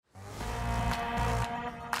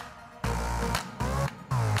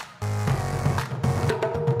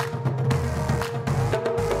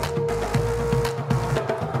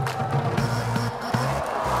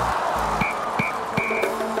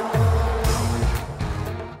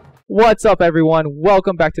What's up, everyone?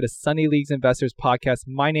 Welcome back to the Sunny Leagues Investors Podcast.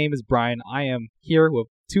 My name is Brian. I am here with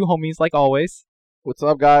two homies, like always. What's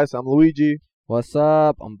up, guys? I'm Luigi. What's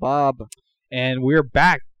up? I'm Bob. And we're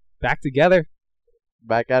back together.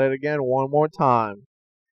 Back at it again one more time.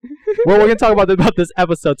 What we're going to talk about this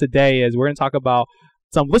episode today is we're going to talk about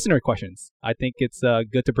some listener questions. I think it's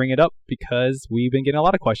good to bring it up because we've been getting a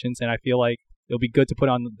lot of questions, and I feel like it'll be good to put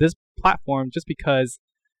on this platform just because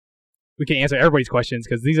we can answer everybody's questions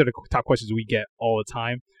because these are the top questions we get all the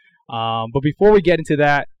time. But before we get into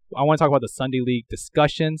that, I want to talk about the Sunday League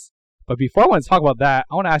discussions. But before I want to talk about that,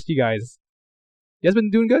 I want to ask you guys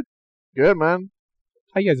been doing good? Good, man.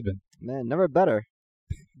 How you guys been? Man, never better.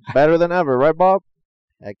 Better than ever, right, Bob?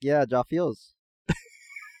 Heck yeah, jaw feels.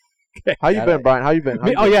 How you been, Brian? How you been?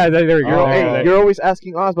 There we go. You're always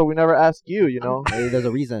asking us, but we never ask you, you know? Hey, there's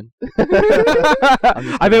a reason.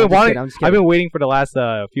 I've been waiting for the last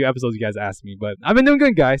few episodes you guys asked me, but I've been doing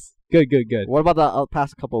good, guys. Good. What about the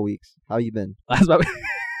past couple of weeks? How you been?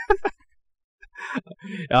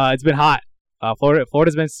 It's been hot.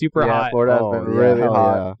 Florida's been super hot. Florida has been really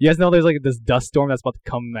hot. Yeah. You guys know there's like this dust storm that's about to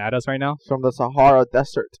come at us right now? It's from the Sahara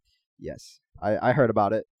Desert. Yes, I heard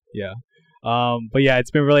about it. Yeah. But yeah, it's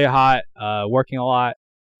been really hot. Working a lot.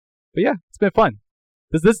 But yeah, it's been fun.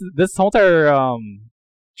 This whole entire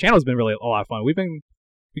channel has been really a lot of fun. We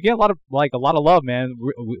get a lot of love, man.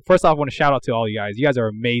 First off, I want to shout out to all you guys. You guys are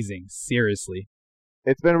amazing. Seriously.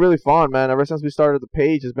 It's been really fun, man. Ever since we started the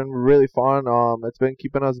page, it's been really fun. It's been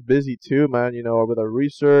keeping us busy too, man. You know, with our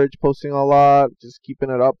research, posting a lot, just keeping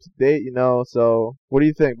it up to date. You know. So, what do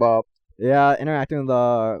you think, Bob? Yeah, interacting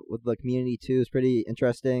with the community too is pretty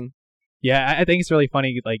interesting. Yeah, I think it's really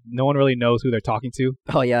funny. Like, no one really knows who they're talking to.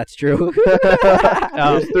 Oh yeah, that's true.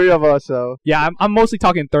 There's three of us, so yeah, I'm mostly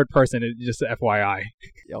talking third person. Just FYI.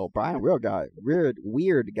 Yo, Brian, real guy, weird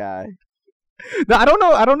guy. No, I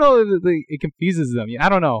don't know. It confuses them. I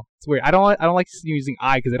don't know. It's weird. I don't like using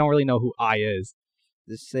I because I don't really know who I is.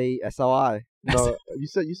 Just say SLI. No, you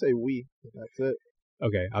say we. That's it.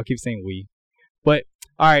 Okay, I'll keep saying we. But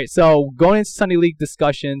all right, so going into Sunday League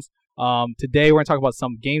discussions. Today we're gonna talk about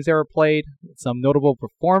some games that were played, some notable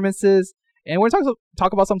performances, and we're gonna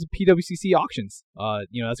talk about some PWCC auctions.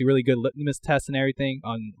 That's a really good litmus test and everything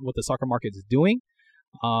on what the soccer market is doing.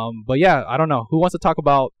 But yeah, I don't know who wants to talk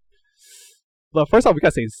about. Well, first off, we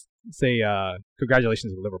gotta say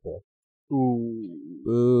congratulations to Liverpool.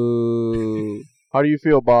 Ooh. How do you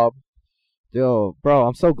feel, Bob? Yo, bro,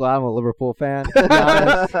 I'm so glad I'm a Liverpool fan. To be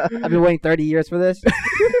honest. I've been waiting 30 years for this.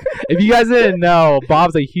 If you guys didn't know,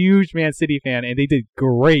 Bob's a huge Man City fan, and they did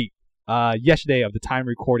great yesterday of the time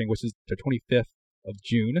recording, which is the 25th of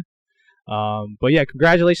June. But yeah,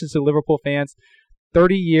 congratulations to Liverpool fans.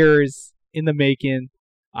 30 years in the making.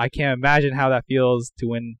 I can't imagine how that feels to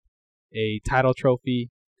win a title trophy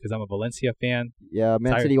because I'm a Valencia fan. Yeah,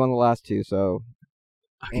 Man City won the last two, so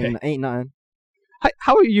okay. ain't nothing.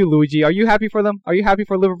 How are you, Luigi? Are you happy for them? Are you happy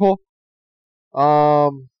for Liverpool?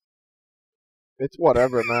 It's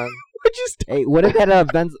whatever, man. Hey, what if they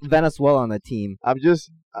had Venezuela on the team? I'm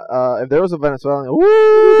just, if there was a Venezuelan,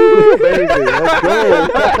 woo, baby, let's go.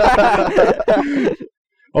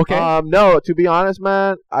 Okay. No, to be honest,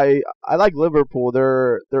 man, I like Liverpool.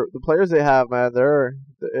 They're the players they have, man. They're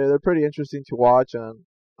pretty interesting to watch, and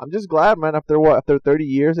I'm just glad, man. After 30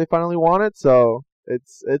 years, they finally won it. So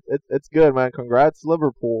it's good, man. Congrats,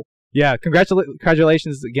 Liverpool. Yeah,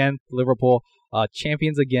 congratulations again, Liverpool.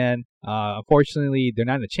 Champions again. Unfortunately, they're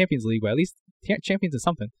not in the Champions League, but at least champions in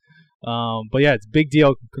something. But yeah, it's a big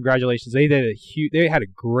deal. Congratulations. They had a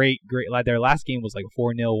great. Their last game was like a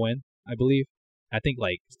 4-0 win, I believe. I think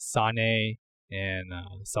like Sané and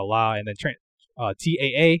Salah and then Trent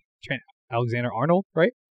Alexander-Arnold,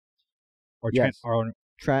 right? Or yes.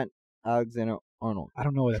 Trent Alexander-Arnold. I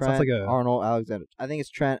don't know. That Trent sounds like a Arnold Alexander. I think it's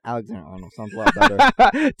Trent Alexander-Arnold. Sounds a lot better.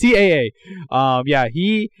 TAA. Yeah,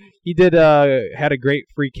 he did had a great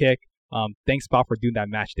free kick. Thanks, Bob, for doing that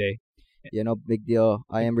match day. Yeah, no big deal.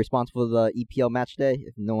 I am responsible for the EPL match day,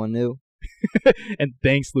 if no one knew. And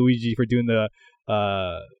thanks, Luigi, for doing the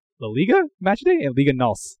La Liga match day and Liga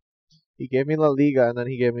NOS. He gave me La Liga and then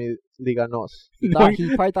he gave me Liga NOS. He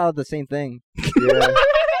probably thought of the same thing. Yeah.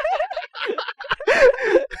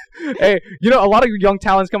 Hey, a lot of young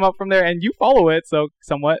talents come up from there, and you follow it, so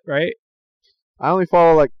somewhat, right? I only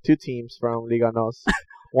follow like 2 teams from Liga NOS.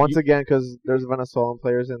 Once again, because there's Venezuelan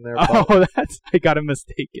players in there. Oh, I got him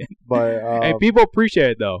mistaken. But hey, people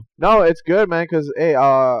appreciate it though. No, it's good, man. Because hey,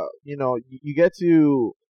 you get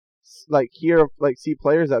to see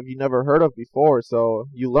players that you never heard of before, so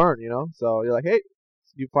you learn, So you're like, hey,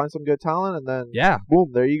 you find some good talent, and then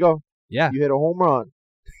boom, there you go. Yeah, you hit a home run.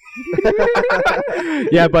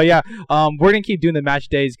 Yeah, but yeah, we're gonna keep doing the match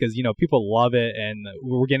days because people love it and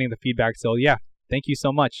we're getting the feedback. So yeah, thank you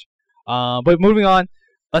so much. But moving on,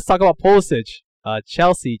 let's talk about Pulisic.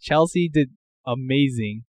 Chelsea did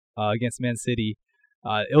amazing against Man City.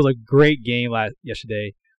 It was a great game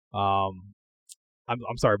yesterday. I'm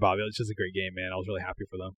sorry, Bob. It was just a great game, man. I was really happy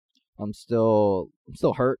for them. I'm still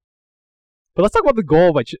hurt. But let's talk about the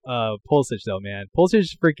goal by Pulisic, though, man.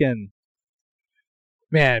 Pulisic freaking...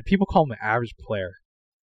 Man, people call him an average player.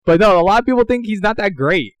 But no, a lot of people think he's not that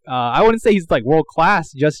great. I wouldn't say he's like world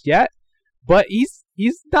class just yet, but he's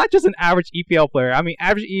not just an average EPL player. I mean,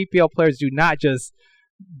 average EPL players do not just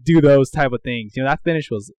do those type of things. That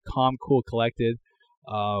finish was calm, cool, collected.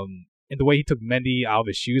 And the way he took Mendy out of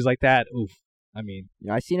his shoes like that, oof. I mean,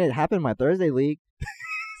 I seen it happen in my Thursday league.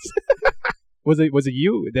 Was it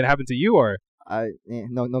you? Did it happen to you or?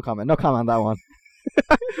 No comment on that one.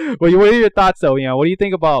 Well, what are your thoughts though? What do you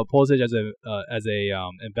think about Pulisic as a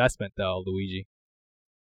investment though, Luigi?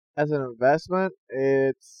 As an investment,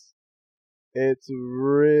 it's a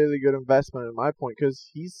really good investment in my point because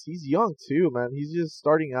he's young too, man. He's just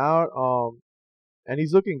starting out, and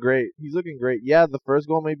he's looking great. Yeah, the first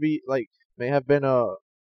goal may have been a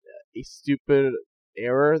stupid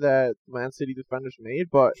error that Man City defenders made,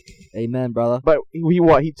 but amen, brother. But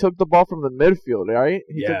he took the ball from the midfield, right?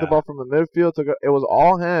 He took the ball from the midfield. It was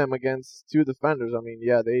all him against two defenders. I mean,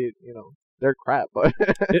 yeah, they're crap, but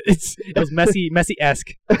it was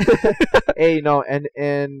Messi-esque. Hey, no,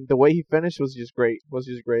 and the way he finished was just great.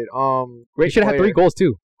 Great. He should have had 3 goals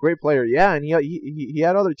too. Great player, yeah, and he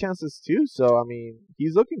had other chances too. So I mean,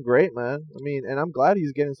 he's looking great, man. I mean, and I'm glad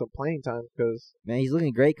he's getting some playing time because he's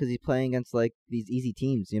looking great because he's playing against like these easy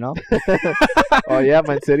teams, Oh yeah,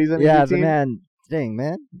 Man City's an easy team.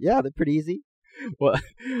 Man. Yeah, they're pretty easy. Well,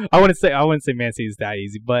 I wouldn't say Man City's that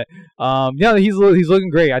easy, but yeah, he's looking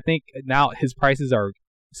great. I think now his prices are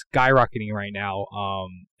skyrocketing right now,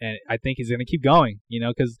 and I think he's gonna keep going.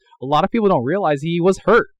 Because a lot of people don't realize he was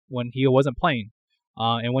hurt when he wasn't playing.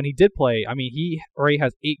 And when he did play, I mean, he already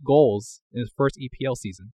has 8 goals in his first EPL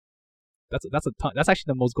season. That's a ton. That's actually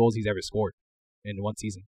the most goals he's ever scored in one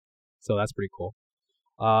season. So that's pretty cool.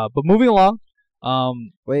 But moving along.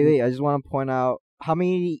 Wait. I just want to point out, how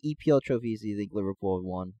many EPL trophies do you think Liverpool have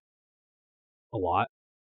won? A lot.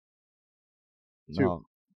 No,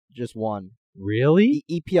 just one. Really?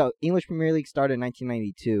 EPL, English Premier League, started in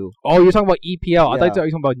 1992. Oh, you're talking about EPL. Yeah. I thought you were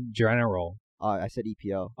talking about general. I said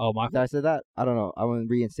EPL. Oh, my. Did I say that? I don't know. I want to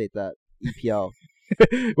reinstate that. EPL.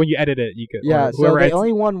 When you edit it, you could. Yeah, so they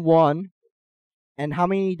only won one. And how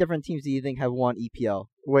many different teams do you think have won EPL?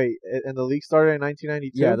 Wait, and the league started in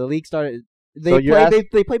 1992? Yeah, the league started.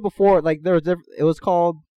 They played before. Like it was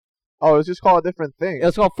called. Oh, it was just called a different thing. It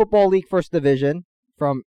was called Football League First Division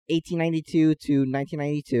from 1892 to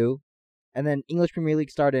 1992, and then English Premier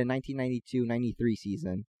League started in 1992-93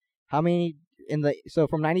 season. How many so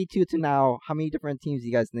from 92 to now? How many different teams do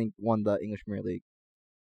you guys think won the English Premier League?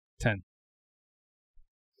 10.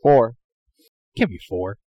 4. Can't be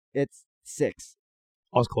 4. It's 6.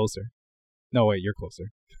 I was closer. No, wait, you're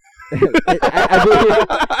closer.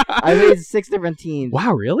 I believe 6 different teams.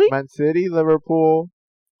 Wow, really? Man City, Liverpool.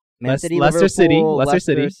 Leicester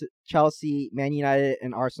City, Chelsea, Man United,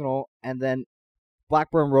 and Arsenal, and then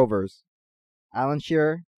Blackburn Rovers. Alan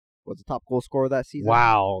Shearer was the top goal scorer that season.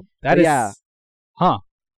 Wow, that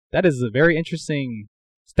is a very interesting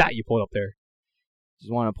stat you pulled up there.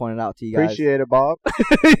 Just want to point it out to you guys. Appreciate it, Bob.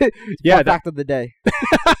 Yeah, fact of the day.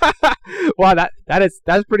 Wow, that's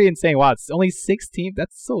pretty insane. Wow, it's only 6 teams.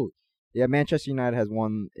 That's so. Yeah, Manchester United has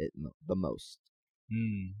won it the most.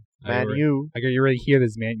 Man U. I can really hear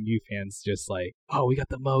this Man U fans just like, oh, we got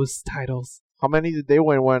the most titles. How many did they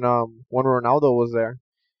win when Ronaldo was there?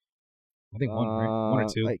 I think one or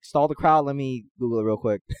 2. Like, stall the crowd. Let me Google it real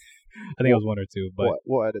quick. I think it was 1 or 2. But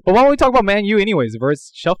what? But why don't we talk about Man U anyways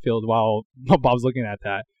versus Sheffield while Bob's looking at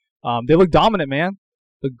that? They look dominant, man.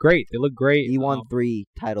 Look great. They look great. He won 3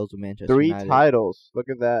 titles with Manchester 3 United. 3 titles. Look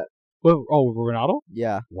at that. Oh, Ronaldo?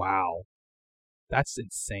 Yeah. Wow. That's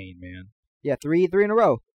insane, man. Yeah, 3 in a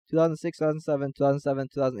row. 2006, 2007, 2007,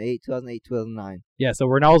 2008, 2008, 2009. Yeah, so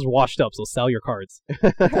Ronaldo's washed up, so sell your cards.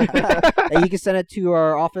 And you can send it to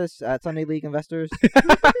our office at Sunday League Investors.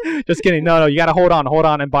 Just kidding. No, you got to hold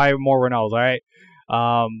on and buy more Ronaldos, all right?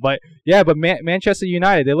 But Manchester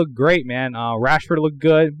United, they look great, man. Rashford looked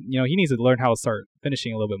good. He needs to learn how to start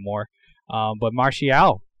finishing a little bit more. But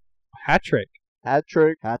Martial, hat-trick.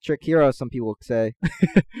 Hat-trick hero, some people say.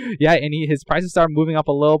 Yeah, and his prices start moving up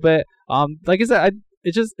a little bit. Like I said,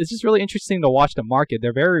 it's just really interesting to watch the market.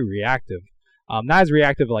 They're very reactive. Not as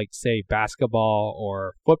reactive like, say, basketball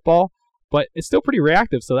or football, but it's still pretty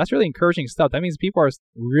reactive. So that's really encouraging stuff. That means people are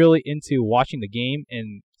really into watching the game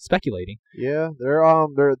and speculating. Yeah,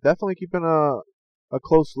 they're definitely keeping a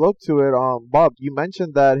close look to it. Bob, you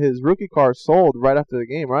mentioned that his rookie card sold right after the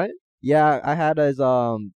game, right? Yeah, I had his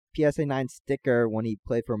PSA 9 sticker when he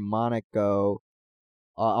played for Monaco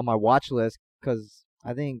on my watch list because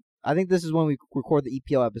I think this is when we record the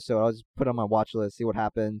EPL episode. I'll just put it on my watch list, see what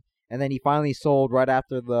happened, and then he finally sold right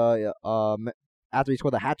after the after he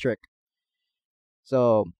scored the hat trick.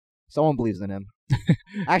 So someone believes in him.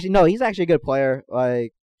 Actually, no, he's actually a good player.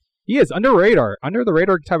 Like He is under the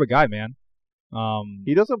radar type of guy, man.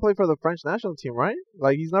 He doesn't play for the French national team, right?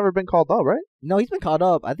 Like he's never been called up, right? no, he's been called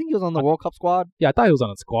up. I think he was on the World Cup squad. Yeah, I thought he was on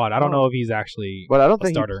the squad. I don't Oh. know if he's actually. But I don't a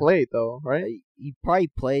think starter. he played though, right? He probably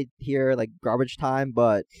played here like garbage time,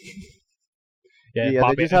 but Yeah, Yeah,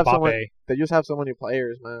 Mbappe, they just have Mbappe, someone- They just have so many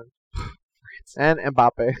players, man. And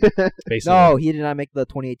Mbappe. basically. no, he did not make the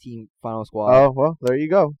 2018 final squad. Oh well, there you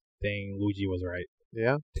go. Dang, Luigi was right.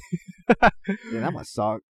 Yeah. Yeah, that must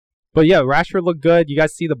suck. But yeah, Rashford looked good. You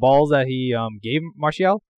guys see the balls that he gave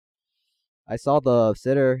Martial? I saw the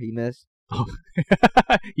sitter he missed.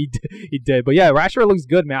 He did. But yeah, Rashford looks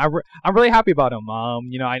good, man. I'm really happy about him.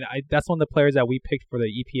 You know, I that's one of the players that we picked for the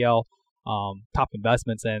EPL top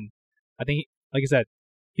investments, and I think, like I said,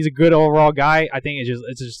 he's a good overall guy. I think it's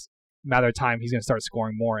just a matter of time he's gonna start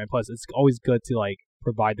scoring more, and plus it's always good to like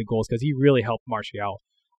provide the goals because he really helped Martial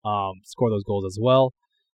score those goals as well.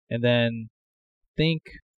 And then I think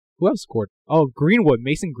who else scored? Oh, Greenwood,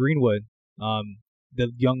 Mason Greenwood,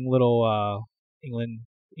 the young little English.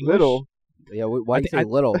 Little. Yeah, why do you I- say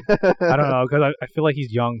little? I don't know because I feel like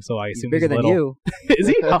he's young, so I He's assume bigger he's than little. you. Is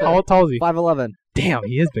he? How tall is he? 5'11". Damn,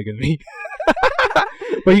 he is bigger than me.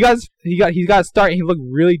 But he got a start. And he looked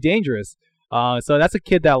really dangerous. So that's a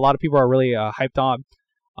kid that a lot of people are really hyped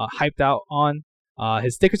out on.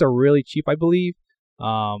 His stickers are really cheap, I believe.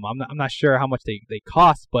 I'm not sure how much they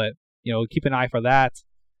cost, but you know, keep an eye for that.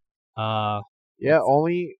 Yeah,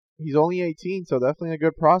 he's only 18, so definitely a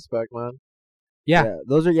good prospect, man. Yeah.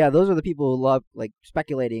 Those are the people who love like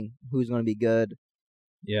speculating who's going to be good.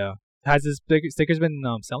 Yeah. Has his stickers been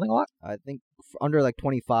selling a lot? I think under like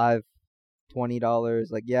 $25, $20.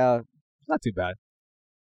 Like yeah, Not too bad.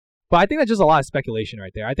 But I think that's just a lot of speculation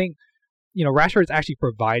right there. I think, you know, Rashford is actually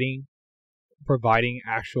providing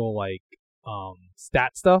actual like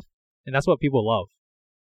stat stuff, and that's what people love.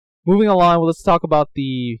 Moving along, well, let's talk about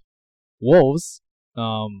the Wolves.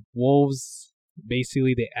 Wolves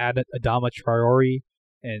basically they added Adama Traore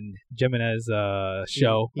and Jimenez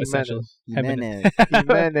show essentially. Jimenez.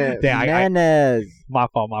 Jimenez. Yeah, Jimenez. My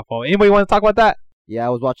fault. Anybody want to talk about that? Yeah, I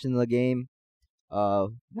was watching the game.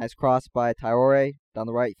 Nice cross by Traore down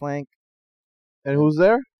the right flank. And who's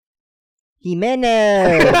there?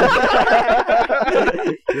 Jimenez.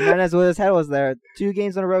 Jimenez with his head was there. 2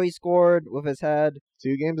 games in a row he scored with his head.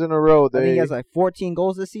 2 games in a row. I think he has like 14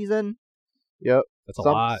 goals this season. Yep. That's a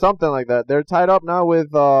lot. Something like that. They're tied up now with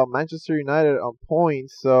Manchester United on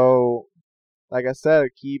points. So, like I said,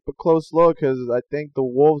 keep a close look because I think the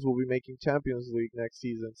Wolves will be making Champions League next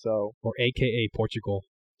season. So, Or AKA Portugal.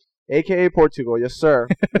 AKA Portugal, yes sir.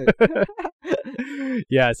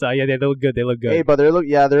 Yeah, so yeah, they look good. They look good. Hey, but they're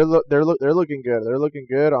looking good. They're looking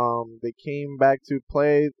good. They came back to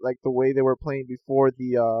play like the way they were playing before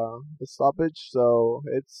the stoppage. So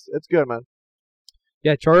it's good, man.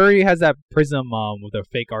 Yeah, Traore has that prism with the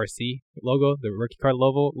fake RC logo, the rookie card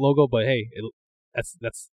logo. But hey,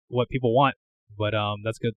 that's what people want. But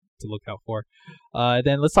that's good to look out for.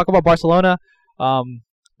 Then let's talk about Barcelona.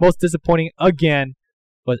 Most disappointing again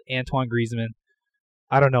was Antoine Griezmann.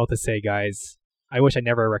 I don't know what to say, guys. I wish I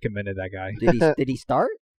never recommended that guy. Did he start?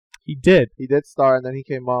 He did, He did start and then he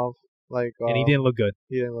came off and he didn't look good.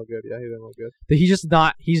 He didn't look good. Yeah, he didn't look good. He's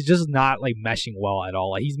just not like meshing well at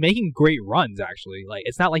all. Like he's making great runs actually. Like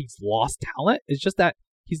it's not like he's lost talent. It's just that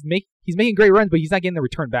he's making great runs, but he's not getting the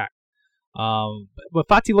return back. But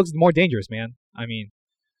Fati looks more dangerous, man. I mean,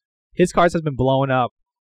 his cards has been blowing up.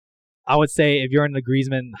 I would say if you're in the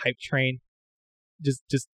Griezmann hype train, just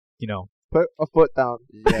you know, Put a foot down.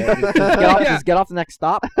 Yeah, just get off the next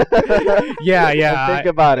stop. yeah. And think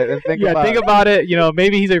about it. Think about it. You know,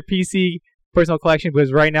 maybe he's a PC personal collection,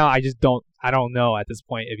 because right now I don't know at this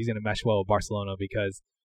point if he's gonna mesh well with Barcelona because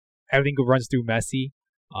everything runs through Messi.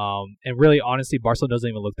 And really, honestly, Barcelona doesn't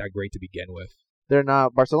even look that great to begin with. They're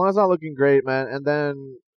not. Barcelona's not looking great, man. And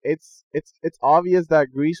then it's obvious that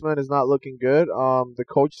Griezmann is not looking good. The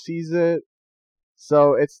coach sees it,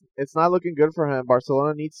 so it's not looking good for him.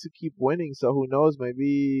 Barcelona needs to keep winning. So who knows?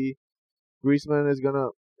 Maybe Griezmann is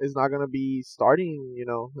is not gonna be starting,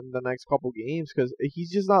 in the next couple games because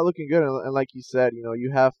he's just not looking good. And like you said,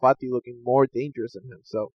 you have Fati looking more dangerous than him.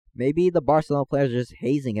 So Maybe the Barcelona players are just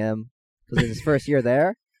hazing him because it's his first year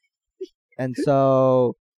there, and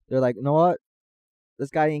so they're like, you know what, this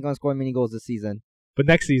guy ain't gonna score many goals this season. But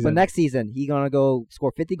next season. But next season, he's gonna go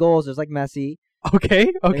score 50 goals, just like Messi.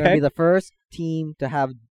 Okay. They're gonna be the first team to have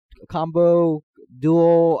a combo,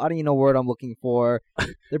 dual. I don't even know what word I'm looking for. They're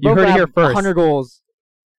You both heard it gonna here have first. 100 goals.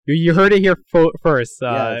 You heard it here first.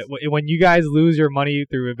 Yes. When you guys lose your money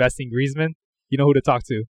through investing Griezmann, you know who to talk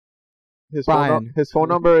to. his Brian. his phone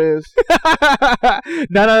number is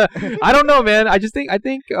No. I don't know, man. I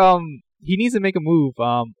think he needs to make a move.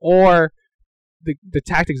 Or the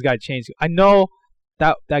tactics got to change. I know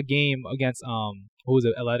that game against who was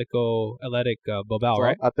it? Athletic Bilbao,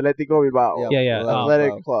 right? Atletico Bilbao. Yeah.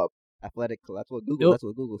 Athletic Club. Athletic Club. That's what Google. That's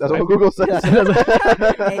what Google. That's says. what Google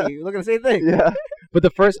says. Hey, you're looking at the same thing. Yeah. But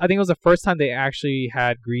I think it was the first time they actually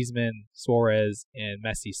had Griezmann, Suarez, and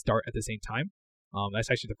Messi start at the same time. That's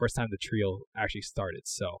actually the first time the trio actually started.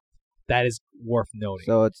 So that is worth noting.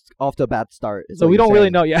 So it's off to a bad start. So we don't really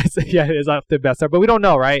know. Yeah, it is off the best start, but we don't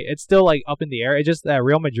know, right? It's still like up in the air. It's just that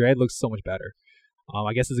Real Madrid looks so much better.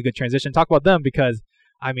 I guess it's a good transition. Talk about them because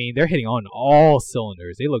I mean they're hitting on all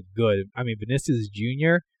cylinders. They look good. I mean Vinicius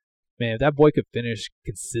Jr. Man, if that boy could finish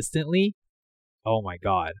consistently, oh my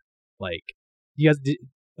God! Like you guys did.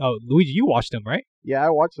 Oh, Luigi, you watched him, right? Yeah, I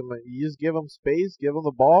watch him. You just give him space, give him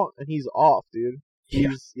the ball, and he's off, dude.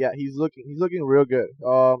 He's looking real good.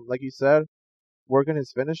 Like you said, working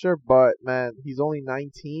his finisher, but man, he's only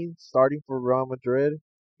 19, starting for Real Madrid.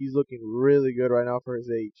 He's looking really good right now for his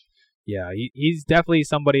age. Yeah, he's definitely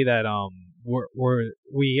somebody that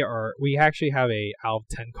we actually have a out of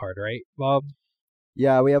 10 card, right, Bob?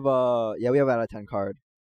 Yeah, we have out of 10 card.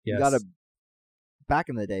 Yes. We got a back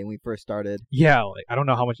in the day when we first started. Yeah, like I don't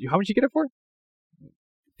know how much you get it for.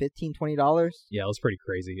 $15-$20. Yeah, it was pretty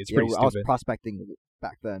crazy. It's pretty I was stupid. prospecting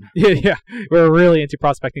back then. Yeah, we were really into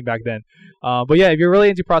prospecting back then. But yeah, if you're really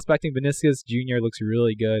into prospecting, Vinicius Jr. looks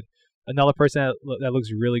really good. Another person that looks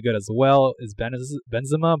really good as well is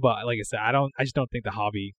Benzema. But like I said, I just don't think the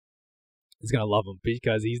hobby is gonna love him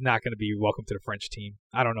because he's not gonna be welcome to the French team.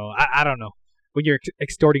 I don't know. I don't know. When you're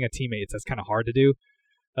extorting a teammate, that's kind of hard to do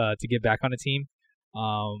to get back on a team.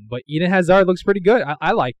 But Eden Hazard looks pretty good.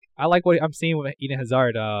 I like what I'm seeing with Eden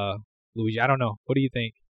Hazard. Luigi, I don't know. What do you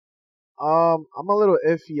think? I'm a little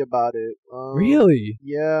iffy about it. Really?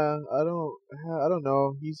 Yeah, I don't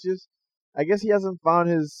know. He's just, I guess he hasn't found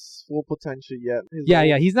his full potential yet.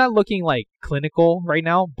 Yeah. He's not looking like clinical right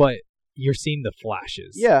now, but you're seeing the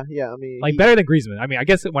flashes. Yeah. I mean, like better than Griezmann. I mean, I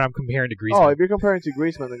guess when I'm comparing to Griezmann. Oh, if you're comparing to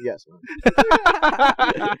Griezmann, then yes, man.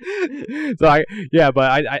 So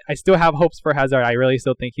but I still have hopes for Hazard. I really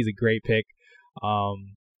still think he's a great pick.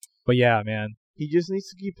 But yeah, man. He just needs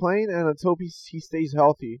to keep playing, and until he stays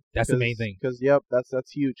healthy. That's the main thing. Because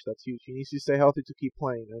that's huge. That's huge. He needs to stay healthy to keep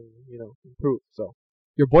playing and improve. So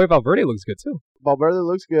your boy Valverde looks good too. Valverde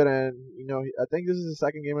looks good, and I think this is the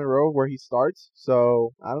second game in a row where he starts.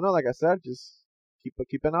 So I don't know. Like I said, just keep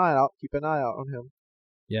an eye out. Keep an eye out on him.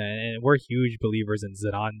 Yeah, and we're huge believers in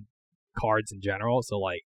Zidane cards in general. So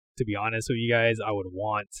like, to be honest with you guys, I would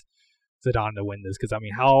want Zidane to win this because I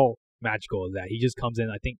mean, how magical is that? He just comes in.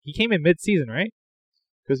 I think he came in mid-season, right?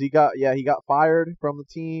 Because he got fired from the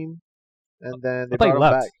team, and then they I thought he brought him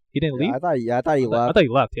left. back. He didn't leave. I thought he left. I thought he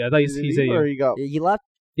left. Yeah, I thought Did he leave or he got. He left.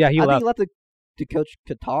 Yeah, he I left. think he left to coach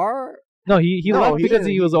Qatar. No, he No, left he because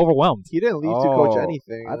didn't. he was overwhelmed. He didn't leave to coach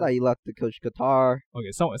anything. I thought he left to coach Qatar.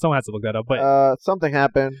 Okay, someone has to look that up. But something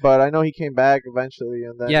happened, but I know he came back eventually,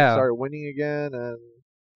 and then he Yeah. started winning again. And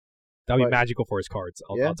that'll be but- magical for his cards.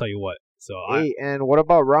 I'll tell you what. So hey, and what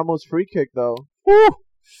about Ramos' free kick though?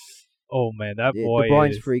 oh man, that Yeah, boy. De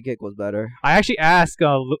Bruyne's is- free kick was better. I actually asked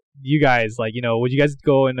you guys, like, would you guys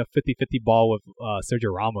go in a 50-50 ball with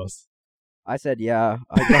Sergio Ramos? I said, yeah.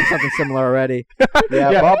 I've done something similar already.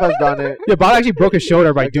 Yeah, Yeah. Bob has done it. Yeah, Bob actually broke his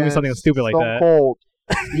shoulder by doing Against something stupid like Stone that. Cold.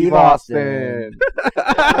 Steve Austin.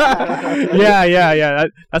 yeah.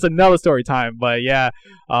 That's another story time. But yeah,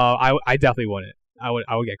 I definitely wouldn't. I would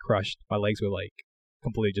get crushed. My legs would like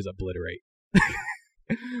completely just obliterate.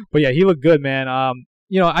 But yeah, he looked good, man.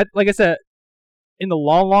 Like I said, in the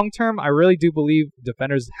long term, I really do believe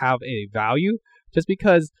defenders have a value, just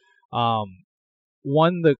because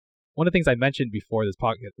one of the things I mentioned before this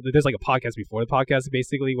podcast, there's like a podcast before the podcast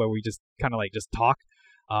basically where we just kind of like just talk.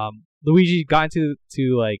 Luigi got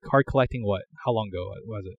into like card collecting. How long ago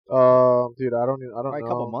was it? Dude, I don't know. Probably a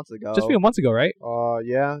couple months ago. Just a few months ago, right?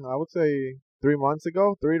 Yeah, I would say 3 months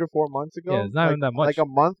ago, 3 to 4 months ago. Yeah, it's not even that much. Like a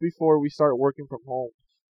month before we start working from home,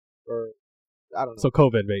 or I don't know. So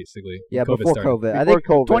COVID, basically. Yeah, COVID before started. COVID. I Before think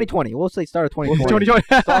COVID. 2020. We'll say start of 2020.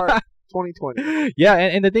 2020. Start 2020. Yeah,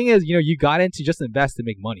 and the thing is, you got in to just invest to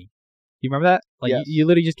make money. You remember that? Like, Yes. you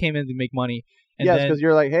literally just came in to make money. And Yes, then, because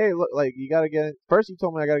you're like, hey, look, like you gotta get. First, you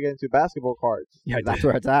told me I gotta get into basketball cards. yeah, That's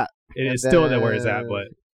where it's at. it and is still where it's at, then- but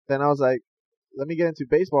Then I was like, let me get into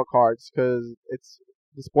baseball cards because it's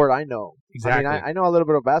the sport I know. exactly. I mean, I know a little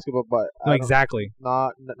bit of basketball, but no, I don't- exactly.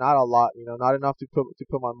 not a lot. Not enough to put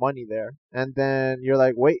my money there. And then you're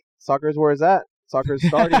like, wait, soccer's where it's at. Soccer's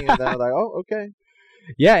starting, and then I'm like, oh, okay.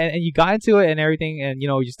 Yeah, and you got into it and everything, and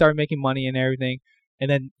you started making money and everything. And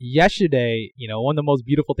then yesterday, one of the most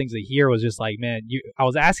beautiful things to hear was just like, man, I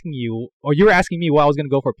was asking you, or you were asking me what I was going to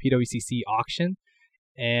go for a PWCC auction,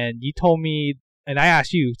 and you told me, and I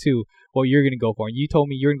asked you too, what you're going to go for, and you told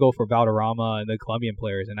me you're going to go for Valderrama and the Colombian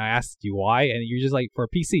players, and I asked you why, and you're just like, for a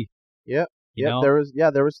PC. Yep. You know? There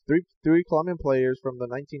was three Colombian players from the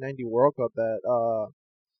 1990 World Cup that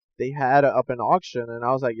they had up in auction, and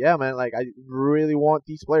I was like, yeah, man, like I really want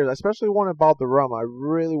these players. I especially wanted Valderrama. I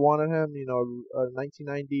really wanted him. A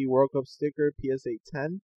 1990 World Cup sticker, PSA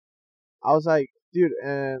 10. I was like, dude,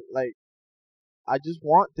 and like I just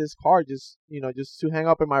want this card, just to hang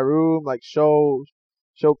up in my room, like show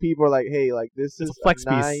people, like, hey, like this It's is a flex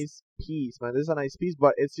piece. nice piece, man. This is a nice piece,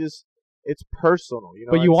 but it's personal,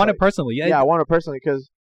 But you it's want like, it personally. yeah, I want it personally because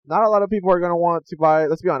not a lot of people are going to want to buy.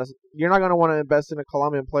 Let's be honest. You're not going to want to invest in a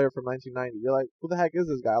Colombian player from 1990. You're like, who the heck is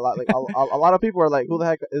this guy? A lot of people are like, who the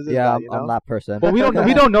heck is this Yeah, guy? I'm that person. Well, we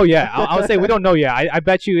don't know yet. I would say we don't know yet. I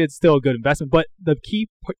bet you it's still a good investment. But the key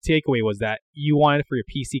takeaway was that you wanted it for your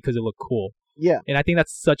PC because it looked cool. Yeah. And I think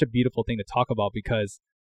that's such a beautiful thing to talk about because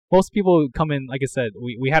most people come in, like I said,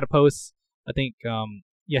 we had a post, I think,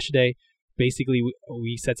 yesterday. Basically,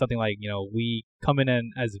 we said something like, we come in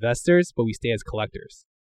as investors, but we stay as collectors.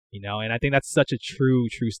 And I think that's such a true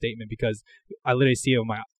statement because I literally see it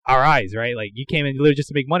with our eyes, right? Like, you came in literally just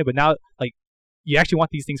to make money, but now, like, you actually want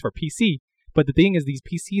these things for PC. But the thing is, these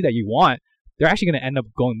PC that you want, they're actually going to end up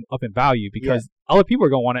going up in value because other people are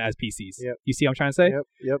going to want it as PCs. Yep. You see what I'm trying to say?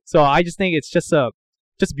 Yep. So I just think it's just a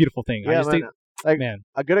beautiful thing. Yeah, I just man. think, Like, man,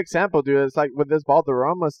 a good example, dude, it's like with this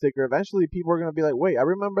Valderrama sticker, eventually people are going to be like, wait, I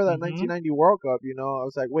remember that Mhm. 1990 World Cup, I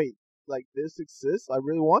was like, wait, like this exists? I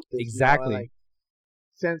really want this. Exactly. And, like,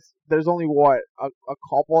 since there's only a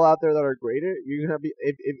couple out there that are graded, you're gonna be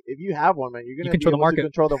if you have one, man, you're gonna control the be able market. to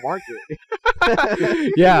control the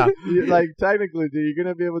market. Yeah. Like technically, dude, you're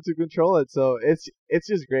gonna be able to control it. So it's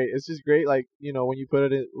just great. It's just great, like when you put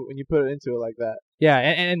it into it like that. Yeah,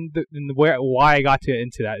 and why I got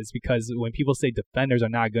into that is because when people say defenders are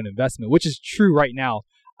not a good investment, which is true right now,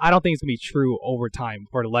 I don't think it's gonna be true over time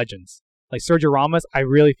for the legends. Like Sergio Ramos, I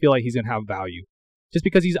really feel like he's gonna have value, just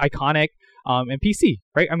because he's iconic. And PC,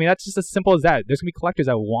 right? I mean, that's just as simple as that. There's gonna be collectors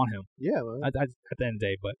that will want him Yeah, man. at the end of the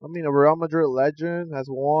day. But I mean, a Real Madrid legend has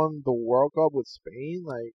won the World Cup with Spain.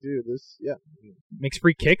 Like, dude, makes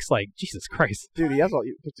free kicks, like Jesus Christ. dude, he has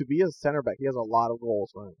to be a center back. He has a lot of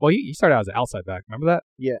goals, man. Well, he started out as an outside back. Remember that?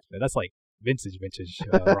 Yeah. That's like vintage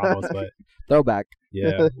Ramos. But Throwback.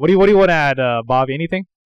 yeah, what do you want to add, Bobby? Anything?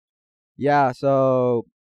 Yeah, so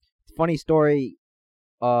funny story.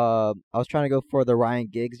 I was trying to go for the Ryan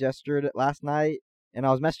Giggs last night, and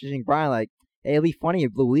I was messaging Brian like, "Hey, it'd be funny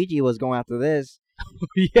if Luigi was going after this."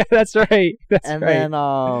 Yeah, that's right. That's and right.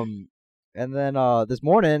 then this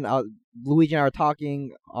morning, Luigi and I were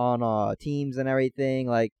talking on Teams and everything,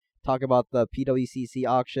 like talk about the PWCC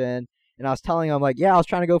auction, and I was telling him like, "Yeah, I was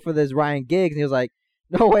trying to go for this Ryan Giggs," and he was like,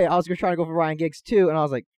 "No way, I was trying to go for Ryan Giggs too," and I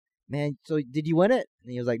was like, "Man, so did you win it?"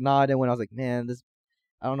 And he was like, "No, I didn't win." I was like, "Man,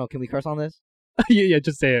 I don't know. Can we curse on this?" Yeah,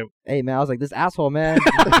 just say it. Hey, man, I was like, this asshole, man.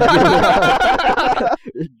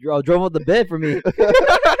 Drove up the bid for me.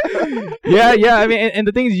 Yeah. I mean, and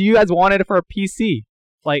the thing is, you guys wanted it for a PC.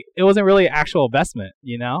 Like, it wasn't really an actual investment,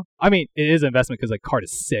 I mean, it is an investment because the card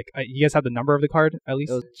is sick. You guys have the number of the card, at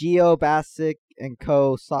least? It was Gio Basic and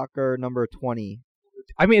Co. Soccer number 20.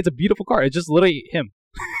 I mean, it's a beautiful card. It's just literally him.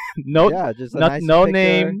 No nice no picture.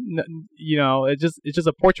 name. It's just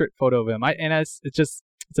a portrait photo of him.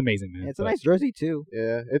 It's amazing, man. It's a nice jersey, too.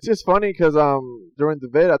 Yeah, it's just funny because during the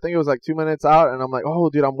vid, I think it was like 2 minutes out, and I'm like, oh,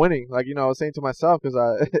 dude, I'm winning. Like, I was saying to myself because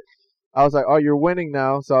I was like, oh, you're winning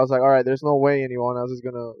now. So I was like, all right, there's no way anyone else is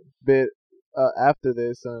gonna bid after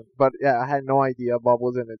this. But yeah, I had no idea Bob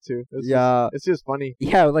was in it too. It's just funny.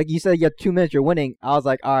 Yeah, like you said, you have 2 minutes, you're winning. I was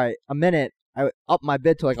like, all right, a minute. I upped my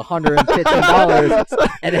bid to like $115,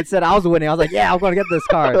 and it said I was winning. I was like, yeah, I'm gonna get this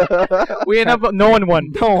card. We ended up. No one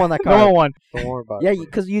won. No one won that No card. one won. Don't worry about Yeah, it.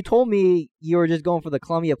 because you told me you were just going for the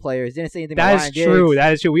Columbia players. Didn't say anything about That Ryan is true. Giggs.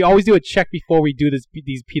 That is true. We always do a check before we do these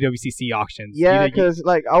PWCC auctions. Yeah, Either you- because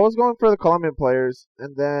like I was going for the Colombian players,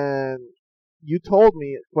 and then you told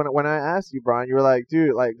me when I asked you, Brian, you were like,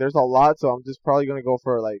 dude, like there's a lot, so I'm just probably gonna go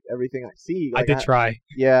for like everything I see. I Like, did try.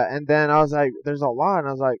 Yeah, and then I was like, there's a lot, and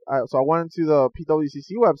I was like, so I went into the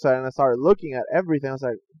PWCC website and I started looking at everything. I was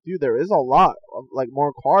like, dude, there is a lot of like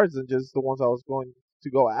more cards than just the ones I was going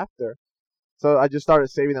to go after. So I just started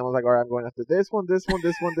saving them. I was like, all right, I'm going after this one, this one,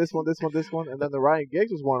 this one, this one, this one, this one, and then the Ryan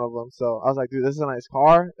Giggs was one of them. So I was like, dude, this is a nice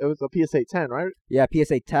car. It was a PSA 10, right? Yeah,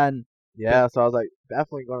 PSA 10. Yeah, so I was like,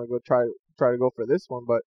 definitely gonna go try to go for this one,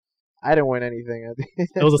 but I didn't win anything.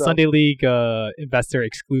 It was a So, Sunday League investor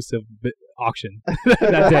exclusive auction that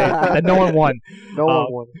day that no one won. No one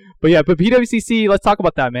won. But yeah, but PWCC, let's talk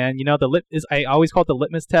about that, man. You know, I always call it the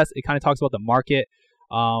litmus test. It kind of talks about the market.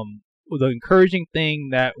 The encouraging thing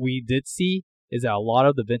that we did see is that a lot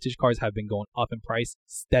of the vintage cars have been going up in price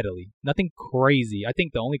steadily. Nothing crazy. I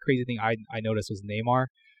think the only crazy thing I noticed was Neymar.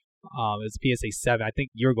 It's PSA 7. I think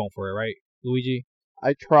you're going for it, right, Luigi?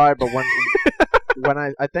 I tried, but when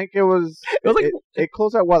I think it was like- it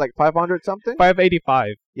closed at what, like 500 something?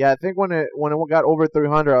 585. Yeah, I think when it got over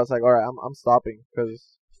 300, I was like, all right, I'm stopping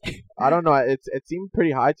because I don't know. It seemed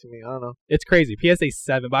pretty high to me. I don't know. It's crazy. PSA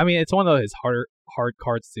 7, but I mean, it's one of his hard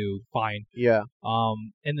cards to find. Yeah.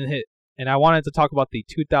 And I wanted to talk about the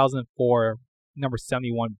 2004 number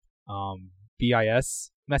 71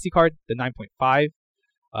 BIS Messi card, the 9.5.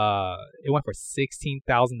 It went for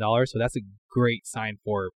 $16,000, so that's a great sign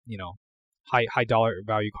for high dollar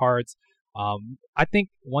value cards. I think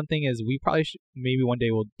one thing is we probably maybe one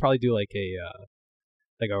day we'll probably do like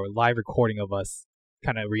a live recording of us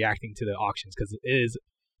kind of reacting to the auctions because it is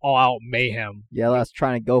all out mayhem. Yeah, let's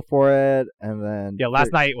trying to go for it, and then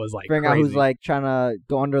Last night was like figuring crazy. out who's like trying to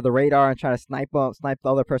go under the radar and try to snipe the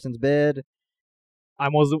other person's bid. I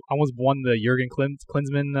almost won the Jurgen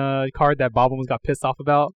Klinsmann card that Bob almost got pissed off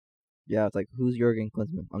about. Yeah, it's like, who's Jurgen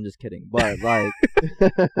Klinsmann? I'm just kidding, but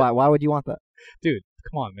like, why would you want that? Dude,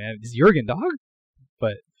 come on, man, it's Jurgen, dog.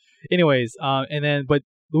 But anyways, but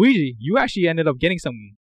Luigi, you actually ended up getting some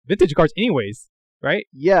vintage cards anyways, right?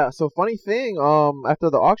 Yeah. So funny thing, after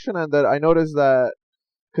the auction ended, I noticed that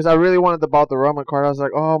because I really wanted the Valderrama card, I was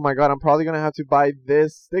like, oh my god, I'm probably gonna have to buy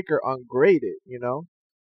this sticker ungraded,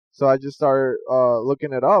 So I just started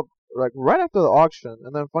looking it up like right after the auction,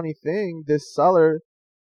 and then funny thing, this seller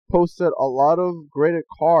posted a lot of graded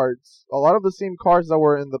cards, a lot of the same cards that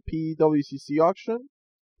were in the PWCC auction.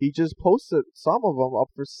 He just posted some of them up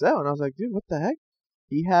for sale, and I was like, dude, what the heck?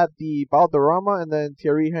 He had the Valderrama and then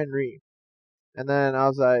Thierry Henry, and then I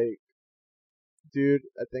was like, dude,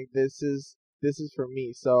 I think this is for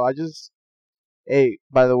me. So I just, hey,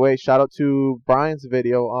 by the way, shout out to Brian's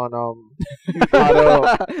video on how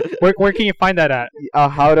to Where can you find that at?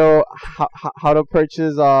 how to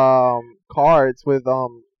purchase cards with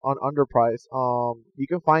on underprice. You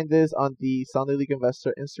can find this on the Sunday League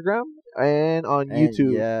Investor Instagram and on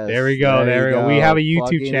YouTube. Yes, There we go. We have a YouTube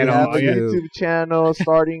Plug in channel. We have Oh, a yeah. YouTube channel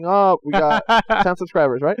starting up. We got 10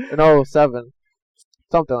 subscribers, right? No, 7.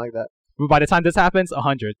 Something like that. By the time this happens,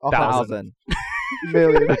 100,000. 1,000.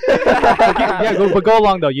 Million. Yeah, go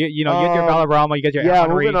along though. You get your Valderrama, you get your Yeah,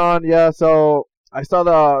 Henry. moving on. Yeah, so I saw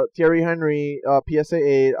the Thierry Henry PSA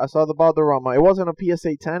 8. I saw the Valderrama. It wasn't a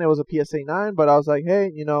PSA 10. It was a PSA 9. But I was like,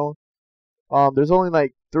 hey, there's only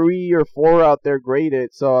like 3 or 4 out there graded.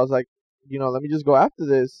 So I was like, let me just go after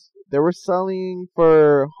this. They were selling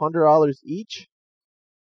for $100 each.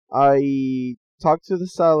 I talked to the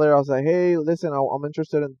seller. I was like, hey, listen, I'm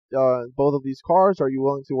interested in both of these cars. Are you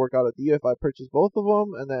willing to work out a deal if I purchase both of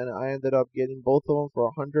them? And then I ended up getting both of them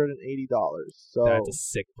for $180. So That's a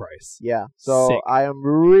sick price. yeah, so Sick. I am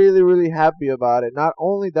really, really happy about it. Not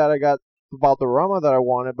only that I got the Valderrama that I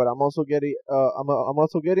wanted, but I'm also getting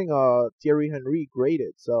Thierry Henry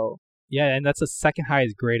graded. So Yeah, and that's the second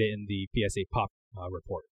highest graded in the PSA Pop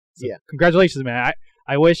report. So Yeah. Congratulations, man.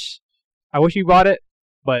 I wish you bought it,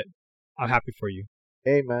 but I'm happy for you.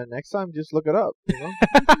 hey, man, next time just look it up.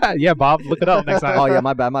 Yeah, Bob, look it up next time. Oh yeah,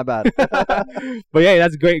 my bad. But yeah,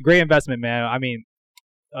 that's great investment, man. I mean,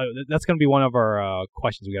 that's gonna be one of our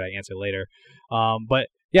questions we gotta answer later. But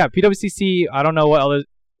yeah, PWCC. I don't know what other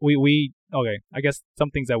okay. I guess some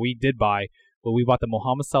things that we did buy, but we bought the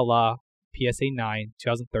Mohamed Salah PSA 9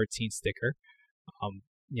 2013 sticker.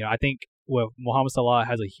 I think with Mohamed Salah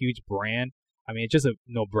has a huge brand. I mean, it's just a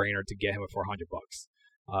no-brainer to get him for $100.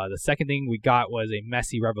 The second thing we got was a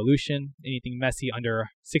Messi Revolution. Anything Messi under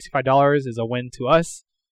 $65 is a win to us.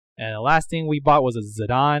 And the last thing we bought was a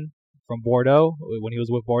Zidane from Bordeaux when he was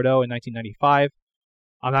with Bordeaux in 1995.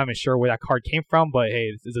 I'm not even sure where that card came from, but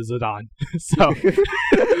hey, it's a Zidane. So,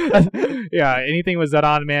 yeah, anything with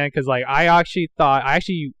Zidane, man, because like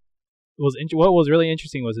what was really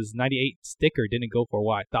interesting was his 98 sticker didn't go for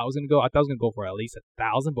what I thought it was gonna go. I thought it was gonna go for at least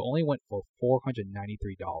 $1,000, but only went for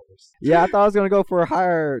 $493. Yeah, I thought I was gonna go for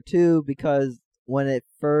higher too because when it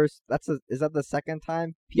first, is that the second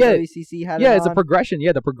time PWCC had it Yeah, it's a on? progression.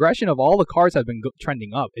 Yeah, the progression of all the cards have been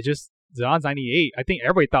trending up. It just Zidane's 98. I think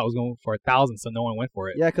everybody thought it was going for $1,000, so no one went for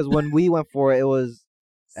it. Yeah, because when we went for it, it was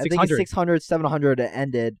I think 600. 600, 700 it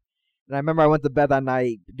ended, and I remember I went to bed that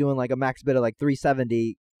night doing like a max bid of like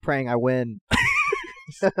 370, praying I win.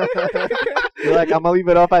 You're like, I'm gonna leave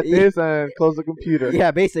it off at this and close the computer.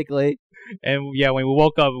 Yeah, basically. And yeah, when we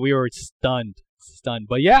woke up, we were stunned.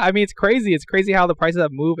 But yeah, I mean, it's crazy. It's crazy how the prices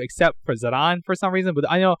have moved, except for Zidane for some reason. But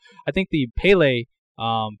I think the Pele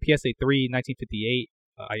PSA 3 1958.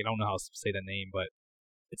 I don't know how to say that name, but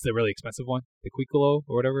it's the really expensive one, the Quiccolo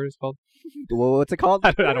or whatever it's called. What's it called?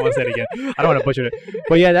 I don't want to say it again. I don't want to butcher it.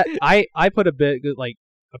 But yeah, that I put a bid like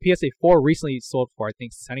a PSA 4 recently sold for I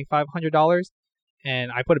think $7,500,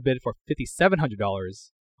 and I put a bid for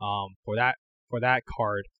 $5,700 for that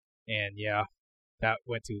card, and yeah, that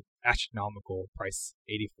went to astronomical price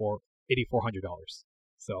 $8,400.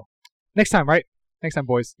 So next time, right? Next time,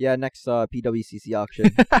 boys. Yeah, next PWCC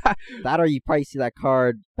auction. That or you probably see that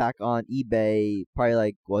card back on eBay probably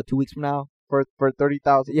like 2 weeks from now For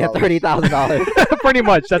 $30,000. Yeah, $30,000. Pretty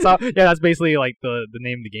much. That's all. Yeah, that's basically like the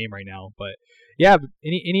name of the game right now. But yeah,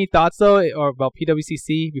 any thoughts though or about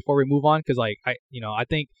PWCC before we move on? Because like I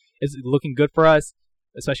think it's looking good for us,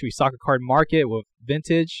 especially with soccer card market with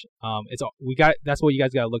vintage. That's what you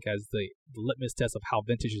guys got to look at as the litmus test of how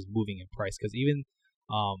vintage is moving in price. Because even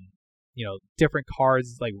different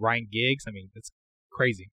cards like Ryan Giggs. I mean, it's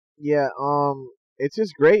crazy. Yeah, it's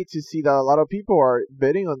just great to see that a lot of people are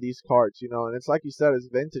bidding on these cards, and it's like you said, it's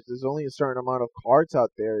vintage. There's only a certain amount of cards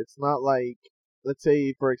out there. It's not like, let's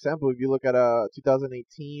say, for example, if you look at a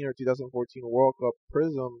 2018 or 2014 World Cup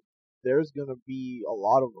Prism, there's gonna be a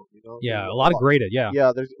lot of them, Yeah, a lot of graded. Yeah.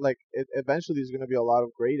 Yeah, there's eventually there's gonna be a lot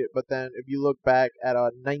of graded, but then if you look back at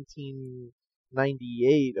a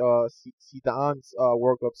 1998 Zidane's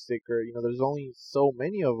World Cup sticker, there's only so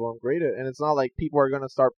many of them graded, and it's not like people are gonna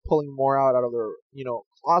start pulling more out of their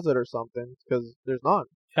closet or something because there's none.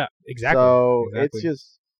 Yeah, exactly. So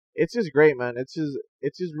it's just great, man. It's just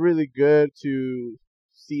really good to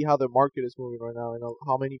see how the market is moving right now and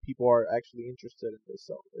how many people are actually interested in this.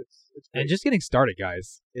 So it's great. And just getting started,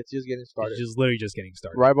 guys. It's just getting started. It's just literally just getting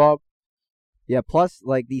started. Right, Bob? Yeah, plus,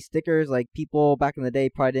 like, these stickers, like, people back in the day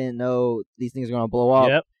probably didn't know these things are going to blow up.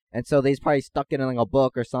 Yep. And so they just probably stuck it in, like, a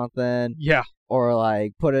book or something. Yeah. Or,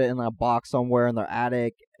 like, put it in a box somewhere in their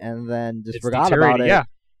attic and then just It's forgot deteriorating. about it. Yeah.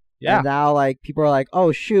 Yeah. And now, like, people are like,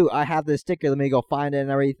 oh, shoot, I have this sticker. Let me go find it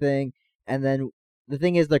and everything. And then the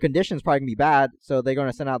thing is, their condition's probably going to be bad. So they're going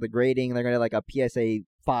to send out the grading. They're going to like a PSA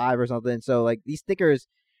 5 or something. So, like, these stickers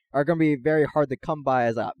are going to be very hard to come by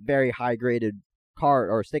as a very high-graded card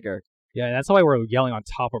or sticker. Yeah, that's why we're yelling on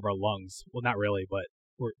top of our lungs. Well, not really, but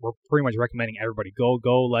we're pretty much recommending everybody go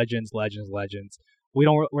Legends.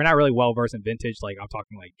 We're not really well versed in vintage. Like I'm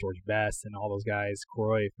talking like George Best and all those guys,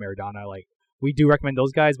 Cruyff, Maradona. Like we do recommend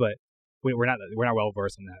those guys, but we're not well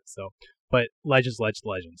versed in that. So, but Legends. That's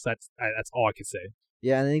all I can say.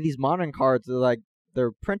 Yeah, and then these modern cards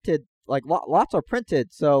they're printed like lots are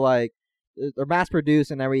printed, so like they're mass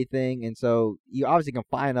produced and everything, and so you obviously can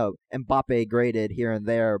find a Mbappe graded here and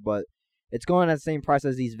there, but it's going at the same price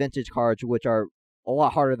as these vintage cards, which are a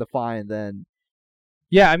lot harder to find than.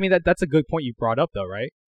 Yeah, I mean that's a good point you brought up though,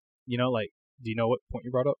 right? Like, do you know what point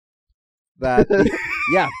you brought up? That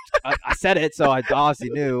yeah, I said it, so I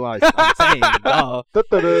obviously knew I was saying. Duh.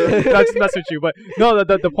 That's mess with you, but no,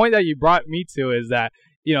 the point that you brought me to is that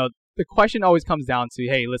the question always comes down to,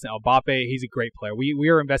 hey, listen, Mbappe, he's a great player. We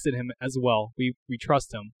are invested in him as well. We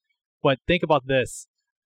trust him, but think about this: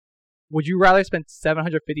 would you rather spend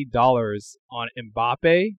 $750 on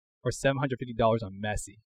Mbappe or $750 on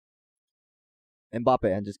Messi?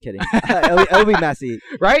 Mbappe, I'm just kidding. it'll be Messi,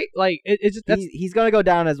 right? Like it's just he's gonna go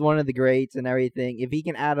down as one of the greats and everything. If he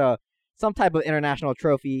can add some type of international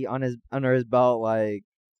trophy under his belt, like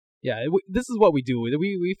this is what we do.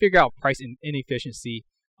 We figure out price inefficiency,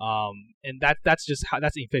 and that's just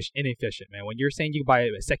that's inefficient, man. When you're saying you can buy a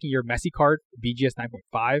second-year Messi card, BGS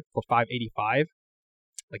 9.5 for $585,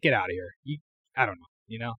 like get out of here. I don't know,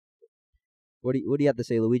 What do you have to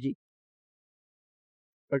say, Luigi?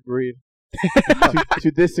 Agreed.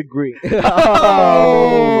 to disagree.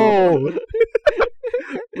 Oh.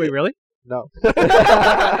 Wait, really? No.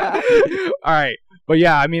 All right, but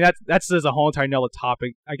yeah, I mean that's just a whole entire another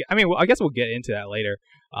topic. I guess we'll get into that later.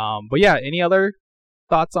 But yeah, any other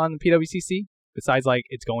thoughts on PWCC besides like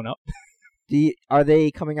it's going up? Are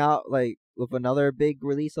they coming out like with another big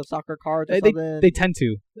release of soccer cards or something? They tend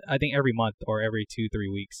to. I think every month or every 2-3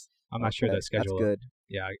 weeks. I'm not sure the That's schedule. good.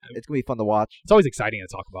 Yeah, It's gonna be fun to watch. it's always exciting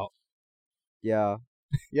to talk about. Yeah.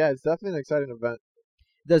 Yeah, it's definitely an exciting event.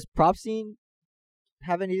 Does Prop Scene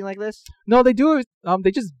have anything like this? No, they do it.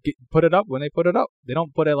 They just put it up when they put it up. They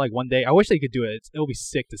don't put it like one day. I wish they could do it. It'll be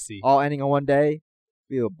sick to see. All ending on one day?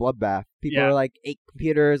 Be a bloodbath. People Yeah. are like 8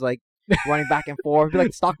 computers, like running back and forth. It'd be like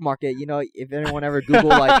the stock market. You know, if anyone ever Google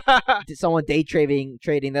like someone day trading,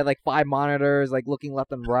 they had like 5 monitors, like looking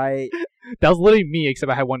left and right. That was literally me,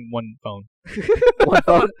 except I had one phone. One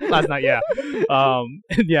phone. Last night, yeah.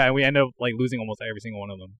 Yeah, and we ended up like losing almost every single one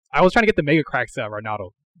of them. I was trying to get the Mega Cracks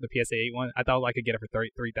Ronaldo, the PSA 8 one. I thought I could get it for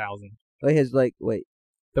 3,000. Like his wait.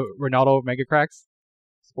 The Ronaldo Mega Cracks.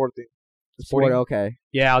 Sporting. Sporting. Okay.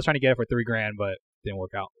 Yeah, I was trying to get it for $3,000, but it didn't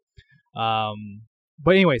work out.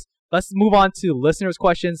 But anyways, let's move on to listeners'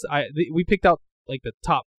 questions. We picked out like the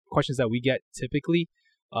top questions that we get typically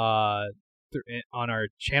on our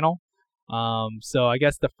channel. So I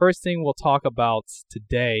guess the first thing we'll talk about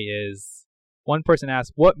today is one person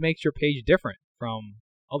asked, "What makes your page different from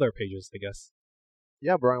other pages?" I guess.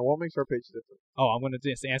 Yeah, Brian. What makes our page different? Oh, I'm gonna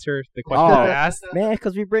just answer the question I asked. Man,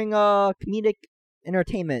 because we bring comedic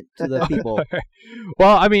entertainment to the people.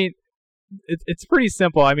 Well, I mean, it's pretty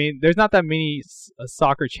simple. I mean, there's not that many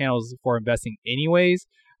soccer channels for investing, anyways.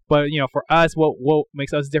 But for us, what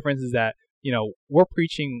makes us different is that we're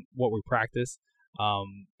preaching what we practice,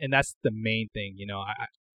 and that's the main thing.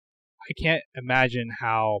 I can't imagine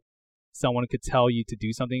how someone could tell you to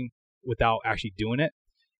do something without actually doing it,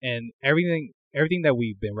 and everything that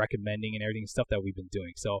we've been recommending and everything stuff that we've been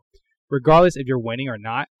doing. So regardless if you're winning or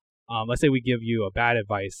not, let's say we give you a bad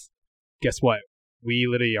advice, guess what? We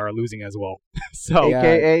literally are losing as well. So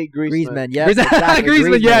AKA Griezmann. Yes, exactly.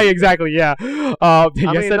 Griezmann, yeah, exactly, yeah. I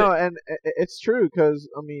mean, no, and it's true because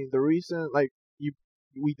the reason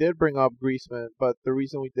we did bring up Griezmann, but the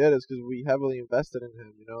reason we did is because we heavily invested in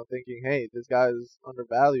him. Thinking, hey, this guy is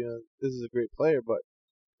undervalued and this is a great player, but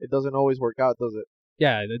it doesn't always work out, does it?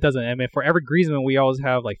 Yeah, it doesn't. I mean, for every Griezmann, we always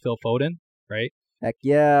have like Phil Foden, right? Heck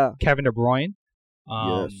yeah. Kevin De Bruyne,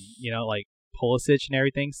 Yes. like Pulisic and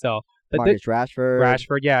everything. So Marcus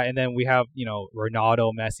Rashford. Yeah, and then we have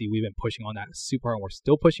Ronaldo, Messi. We've been pushing on that super hard, and we're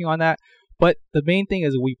still pushing on that. But the main thing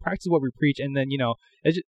is we practice what we preach, and then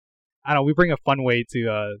it's just, I don't know, we bring a fun way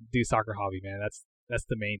to do soccer hobby, man. That's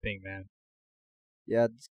the main thing, man. Yeah,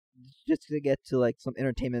 just to get to like some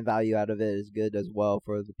entertainment value out of it is good as well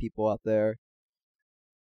for the people out there.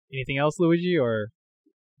 Anything else, Luigi, or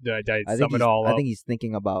did I sum it all up? I think he's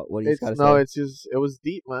thinking about what he's got to say. No, it's just it was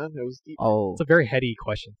deep, man. It was deep. Oh, it's a very heady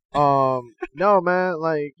question. No, man.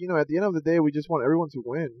 Like at the end of the day, we just want everyone to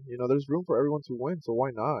win. There's room for everyone to win, so why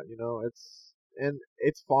not? It's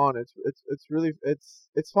fun. It's really it's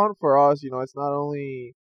fun for us. It's not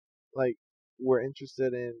only like we're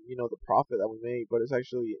interested in the profit that we make, but it's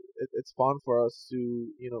actually it's fun for us to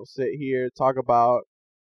sit here talk about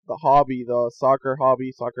the hobby, the soccer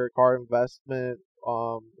hobby, soccer card investment.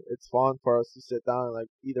 It's fun for us to sit down and like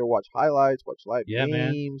either watch highlights, watch live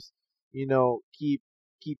games, keep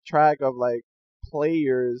track of like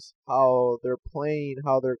players, how they're playing,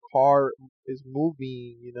 how their car is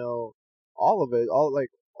moving, all of it, all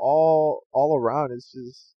around.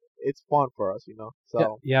 It's fun for us,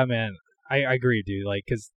 So yeah, man, I agree, dude. Like,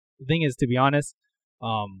 cause the thing is, to be honest,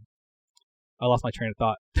 I lost my train of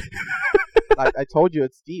thought. I told you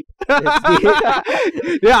it's deep.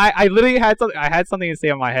 Yeah, I literally had something. I had something to say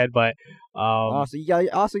on my head, but so you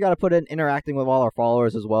also got to put in interacting with all our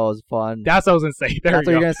followers as well as fun. That's what I was gonna say. That's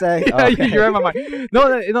what you're gonna say. Yeah, Okay. you're in my mind.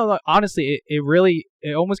 No. Honestly,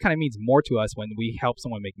 it almost kind of means more to us when we help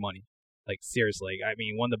someone make money. Like seriously, I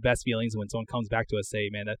mean, one of the best feelings when someone comes back to us, say,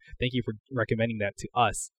 "Man, thank you for recommending that to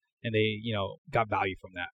us," and they got value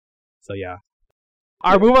from that. So yeah.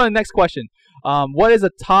 All right, move on to the next question. What is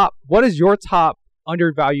your top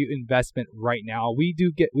undervalued investment right now? We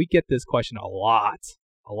get this question a lot.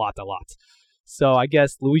 So I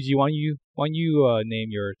guess Luigi, why don't you name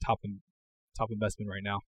your top investment right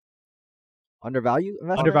now? Undervalued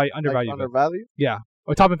investment? Undervalued? Yeah,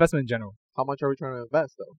 or top investment in general. How much are we trying to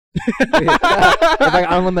invest though? If like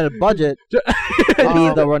unlimited budget, it'd be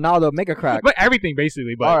the Ronaldo Mega Crack. But everything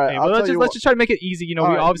basically. But all right, let's just try to make it easy. We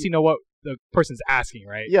obviously know what the person's asking,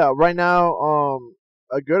 right? Yeah, right now,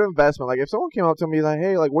 a good investment. Like if someone came up to me like,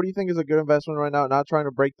 hey, like what do you think is a good investment right now? Not trying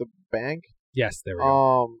to break the bank. Yes, there we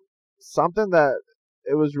go. Something that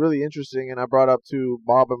it was really interesting, and I brought up to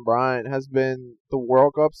Bob and Brian, has been the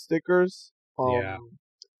World Cup stickers. Yeah.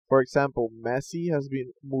 For example, Messi has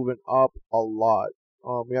been moving up a lot.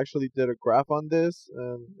 We actually did a graph on this,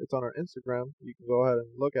 and it's on our Instagram. You can go ahead and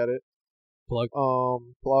look at it. Plug.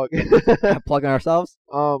 Plug. Plugging ourselves.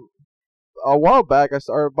 A while back, I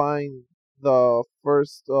started buying the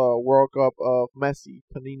first World Cup of Messi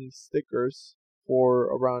Panini stickers for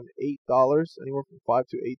around $8, anywhere from $5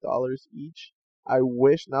 to $8 each. I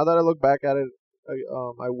wish, now that I look back at it,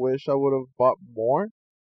 I wish I would have bought more.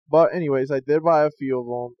 But anyways, I did buy a few of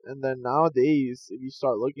them, and then nowadays, if you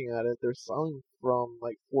start looking at it, they're selling from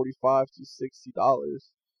like $45 to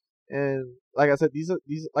 $60. And like I said, these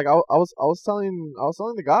like I was telling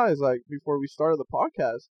the guys like before we started the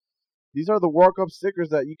podcast, these are the World Cup stickers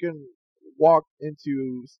that you can walk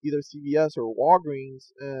into either CVS or Walgreens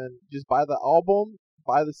and just buy the album,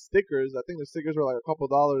 buy the stickers. I think the stickers were like a couple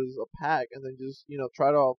dollars a pack, and then just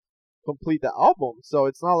try to complete the album. So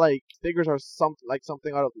it's not like stickers are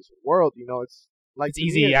something out of this world. It's like It's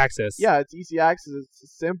easy access. Yeah, it's easy access.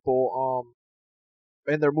 It's simple.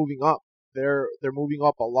 And they're moving up. They're moving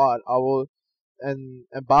up a lot. And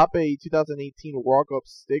Mbappe 2018 World Cup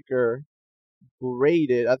sticker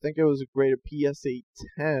graded. I think it was graded PSA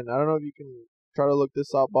 10. I don't know if you can try to look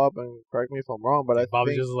this up, Bob, and correct me if I'm wrong. But I Bob's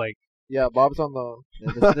think just like, yeah, Bob's on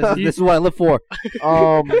the. This is what I live for.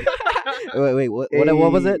 Wait, what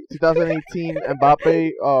was it? 2018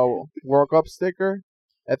 Mbappe World Cup sticker.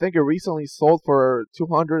 I think it recently sold for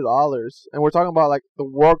 $200, and we're talking about like the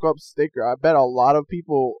World Cup sticker. I bet a lot of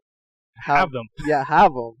people have them. Yeah,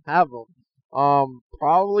 have them.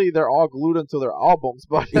 Probably they're all glued into their albums,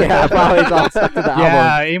 but Yeah, probably it's all stuck to the album.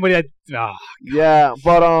 Yeah, anybody that yeah,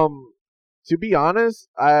 but to be honest,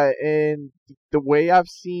 and the way I've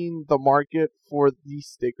seen the market for these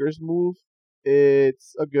stickers move,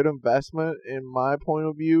 it's a good investment in my point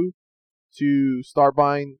of view to start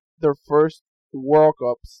buying their first World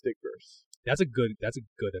Cup stickers. that's a good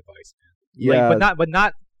advice, man. Yeah, but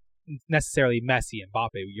not necessarily Messi and Mbappe.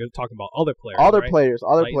 You're talking about other players. Other right?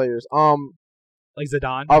 players. Like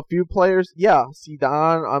Zidane. A few players, yeah.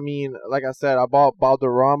 Zidane. I mean, like I said, I bought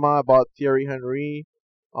Valderrama, I bought Thierry Henry.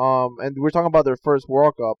 And we're talking about their first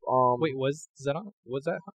World Cup. Wait, was that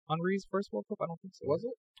Henry's first World Cup? I don't think so. Was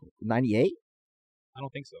it? 98. I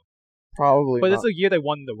don't think so. Probably. But not. it's the year they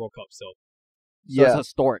won the World Cup, so So Yeah. it's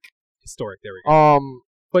historic. historic. There we go.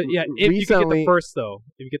 But yeah, if you can get the recently- first though,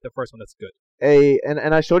 if you get the first one, that's good.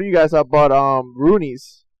 And I showed you guys I bought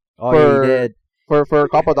Rooney's Oh, yeah, For- you did. for a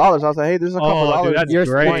couple dollars. I was like, hey, there's a couple Oh, dollars. dude, that's You're,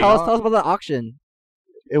 great. tell us about the auction.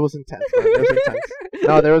 It was intense, man. It was intense.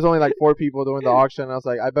 No, there was only like 4 people doing the auction. I was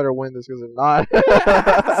like, I better win this because if not.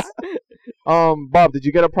 Bob, did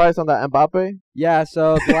you get a price on that Mbappe? Yeah,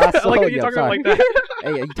 so the last I like sold, that you're talking about like that.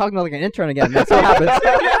 Hey, you're talking like an intern again. That's what happens.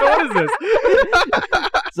 What is this?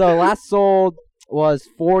 So last sold was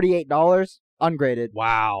 $48, ungraded.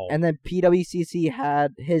 Wow. And then PWCC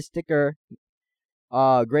had his sticker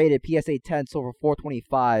graded PSA 10, sold for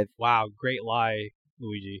 $425. Wow, great lie,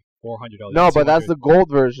 Luigi. $400. No, but that's the gold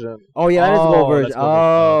version. Oh yeah, that is the gold Oh, version. that's gold.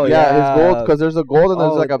 Oh Yeah, it's gold because there's a gold and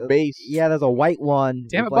there's Oh, like a base. Yeah, there's a white one.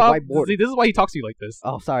 Damn it, with, like, Bob. white border. See, this is why he talks to you like this.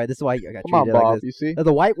 Oh, sorry. This is why I got Come on, treated like Bob. this. You see?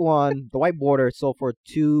 The white one, the white border, sold for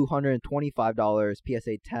 $225.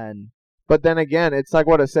 PSA 10. But then again, it's like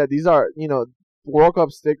what I said. These are, World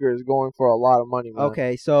Cup stickers going for a lot of money, man.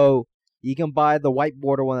 Okay, so you can buy the white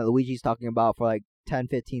border one that Luigi's talking about for like $10,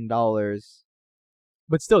 $15.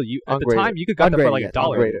 But still, you at the Ungraded. time you could got that for Ungraded, like yes,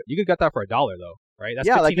 $1. ungraded. You could got that for $1 though, right? That's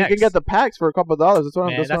Yeah, like you 15x. can get the packs for a couple of dollars. That's what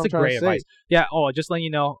Man, I'm that's a trying great to say. advice. Yeah. Oh, just letting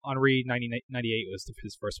you know, Henri 98 was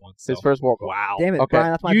his first one. So. His first World Cup. Wow. Damn it, Okay.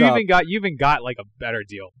 Brian, that's my You job. even got like a better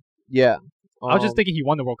deal. Yeah. I was just thinking he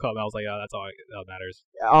won the World Cup, and I was like, oh, that's all that matters.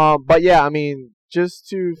 But yeah, I mean, just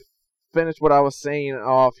to finish what I was saying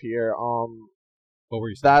off here, What were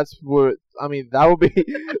you saying? that's what I mean. That would be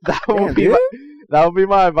that would be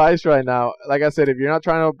my advice right now. Like I said, if you're not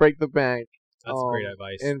trying to break the bank, That's great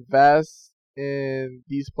advice. invest in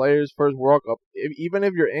these players' first World Cup. Even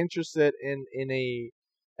if you're interested in a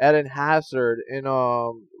Eden Hazard, in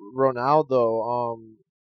Ronaldo,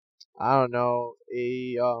 I don't know,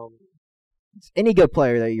 Any good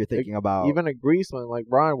player that you're thinking about. even a Griezmann, like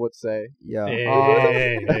Brian would say. Yeah.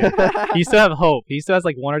 Hey. He still have hope. He still has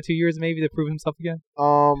like 1 or 2 years maybe to prove himself again.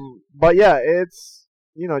 But yeah, it's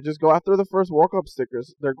just go after the first World Cup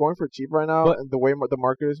stickers. They're going for cheap right now, But- and the way the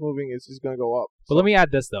market is moving, it's just gonna go up. But let me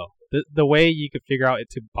add this though: the way you could figure out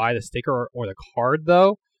to buy the sticker or the card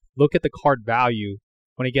though, look at the card value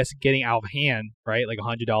when it gets getting out of hand, right? Like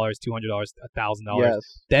 $100, $200, $1,000,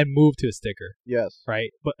 Yes. then move to a sticker, Yes.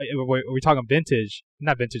 right? But we're talking vintage,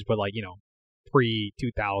 not vintage, but like pre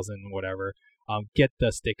 2000 whatever. Get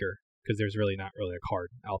the sticker because there's really not really a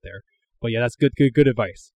card out there. But yeah, that's good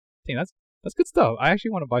advice. Dang, that's good stuff. I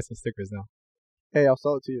actually want to buy some stickers now. Hey, I'll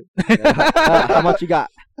sell it to you. How much you got?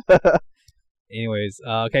 Anyways,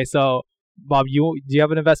 okay, so Bob, do you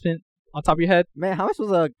have an investment on top of your head? Man, how am I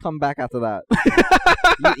supposed to come back after that?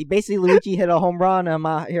 Basically, Luigi hit a home run, and I'm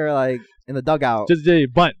out here like in the dugout. Just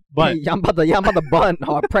bunt. Yeah, I'm about to bunt.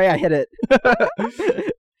 Oh, I pray I hit it.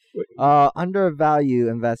 Undervalue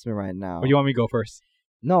investment right now. Or you want me to go first?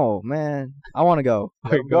 No, man. I want to go.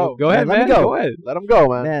 Let him go. Go ahead, Man, let man. me go. Go ahead. Let him go,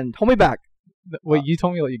 man. Man, hold me back. Wait, you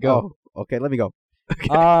told me to let you go. Oh, okay, let me go. Okay.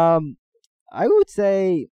 I would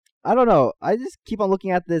say I don't know. I just keep on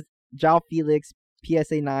looking at this João Felix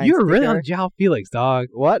PSA 9. You're really sticker. on João Felix, dog.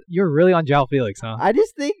 What? You're really on João Felix, huh? I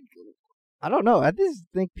just think I don't know. I just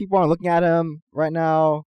think people are looking at him right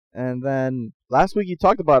now, and then Last week you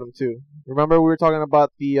talked about him too. Remember we were talking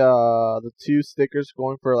about the two stickers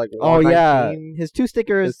going for like oh yeah, 119? his two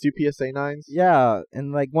stickers. His two PSA 9s. Yeah,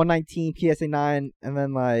 and like 119 PSA 9, and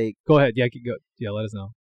then like Go ahead. Yeah, go. Yeah, let us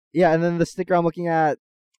know. yeah, and then the sticker I'm looking at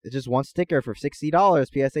is just one sticker for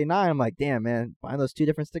 $60 PSA 9. I'm like, damn man, buying those two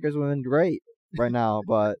different stickers would have been great right now,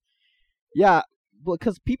 but yeah,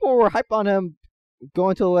 because people were hyped on him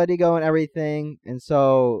going to Atletico and everything, and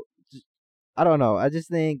so I don't know. I just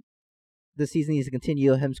think the season needs to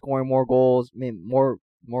continue. Him scoring more goals, more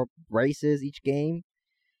races each game.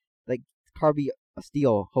 Like car be a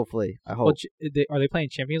steal. Hopefully, I hope. Well, are they playing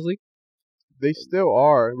Champions League? They still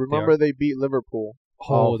are. Remember they beat Liverpool.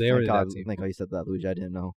 Oh, they were thank God. that team. Thank God you said that, Luigi. I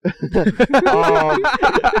didn't know.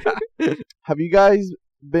 Have you guys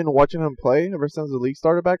been watching him play ever since the league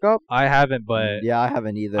started back up? I haven't, but Yeah, I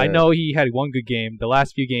haven't either. I know he had one good game. The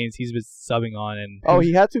last few games he's been subbing on, and Oh,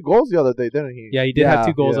 he had 2 goals the other day, didn't he? yeah, he did have Yeah.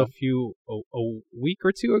 2 goals Yeah. a week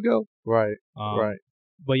or two ago. Right. Um, Right.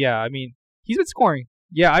 But yeah, I mean, he's been scoring.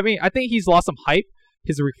 Yeah, I mean, I think he's lost some hype.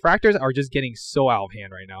 His refractors are just getting so out of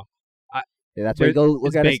hand right now. Yeah, that's where you go look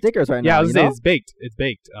it's at his baked. stickers right Yeah, now. I was you gonna say know? it's baked. It's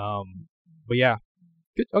baked. But yeah,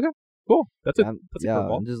 good. Okay, cool. That's it. That's yeah, a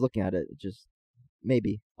curveball. I'm just looking at it. Just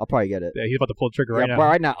maybe I'll probably get it. Yeah, he's about to pull the trigger Yeah, right now. but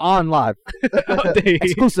right now on live, Dang.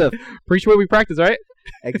 exclusive. Pretty sure we practice, right?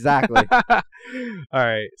 Exactly. All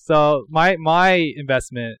right. So my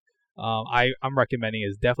investment, I'm recommending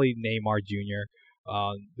is definitely Neymar Jr.,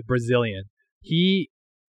 the Brazilian. He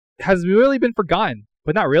has really been forgotten,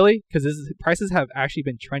 but not really, because his prices have actually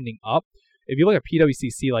been trending up. If you look at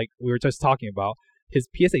PWCC, like we were just talking about, his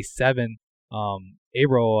PSA 7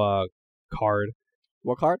 Abro card.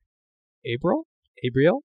 What card? Abro?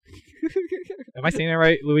 Abriel? Am I saying that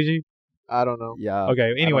right, Luigi? I don't know. Yeah. Okay. I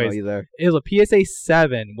don't know Anyways, either. it was a PSA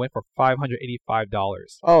 7, went for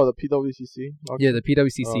 $585. Oh, the PWCC? Okay. Yeah, the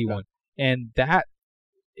PWCC Okay. one, and that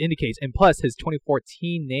indicates, and plus his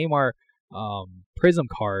 2014 Neymar Prism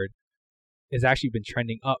card has actually been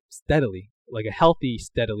trending up steadily, like a healthy,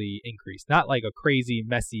 steadily increase, not like a crazy,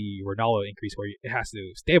 messy Ronaldo increase where it has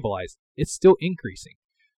to stabilize. It's still increasing.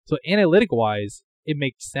 So analytic-wise, it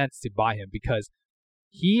makes sense to buy him because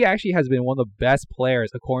he actually has been one of the best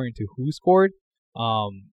players according to Who Scored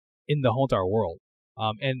in the whole entire world.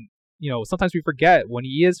 And sometimes we forget when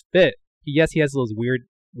he is fit. He has those weird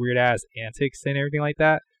ass antics and everything like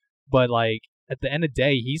that. But like at the end of the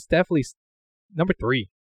day, he's definitely number 3.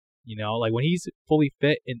 Like when he's fully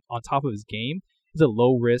fit and on top of his game, he's a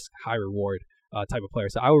low risk, high reward type of player.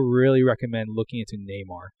 So I would really recommend looking into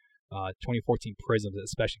Neymar, 2014 Prisms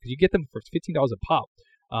especially, because you get them for $15 a pop.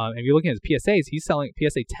 And if you're looking at his PSAs, he's selling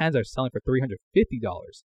PSA 10s are selling for $350.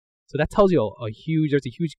 So that tells you there's a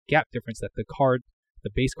huge gap difference that the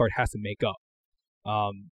base card has to make up.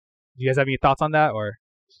 Do you guys have any thoughts on that, or?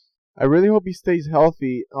 I really hope he stays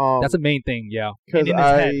healthy. That's the main thing, yeah. 'cause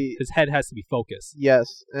And his head has to be focused.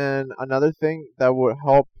 Yes, and another thing that would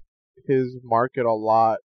help his market a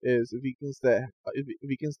lot is if he can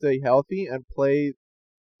stay healthy and play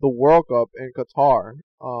the World Cup in Qatar.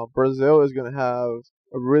 Brazil is gonna have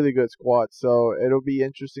a really good squad, so it'll be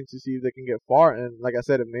interesting to see if they can get far. And like I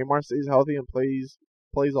said, if Neymar stays healthy and plays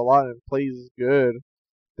a lot and plays good,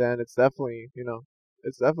 then it's definitely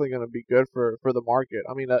gonna be good for the market.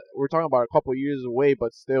 I mean, we're talking about a couple years away,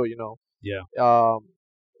 but still, Yeah.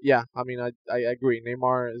 Yeah. I mean, I agree.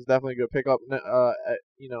 Neymar is definitely a good pickup.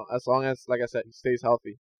 As long as, like I said, he stays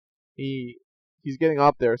healthy. He's getting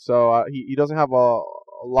up there, so he doesn't have a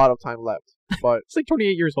lot of time left. But It's like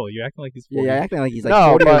 28 years old. You're acting like he's 40. Yeah, acting like he's like No,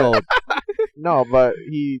 40 years but- old. no, but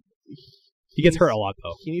He gets hurt a lot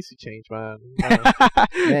though. He needs to change, man.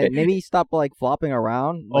 Man, maybe he stop like flopping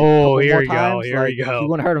around. Like, Oh, a couple here more we go, times, here we like, go. He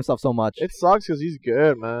wouldn't hurt himself so much. It sucks because he's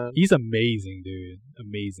good, man. He's amazing, dude.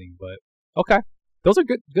 Amazing. But okay, those are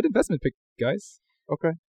good investment pick, guys.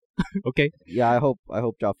 Okay. Okay, Yeah, I hope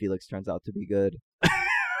Joao Felix turns out to be good.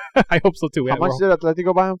 I hope so too. How much did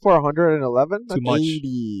Atletico buy him for? 111? Too much.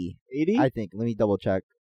 80. 80? I think. Let me double check.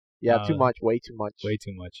 Yeah, too much. Way too much. Way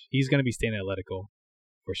too much. He's gonna be staying at Atletico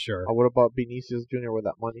for sure. I would have bought Vinicius Jr. with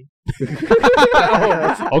that money.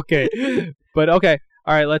 Okay, but okay.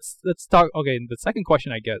 All right, let's talk. Okay, the second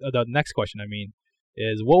question the next question I mean,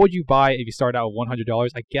 is what would you buy if you started out with $100?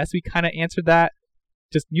 I guess we kind of answered that.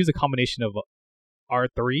 Just use a combination of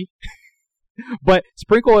R3, but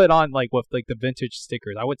sprinkle it on like with like the vintage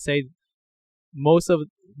stickers. I would say most of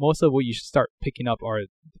what you should start picking up are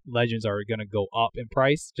legends are gonna go up in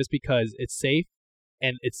price just because it's safe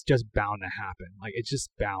and it's just bound to happen. Like it's just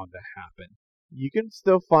bound to happen. You can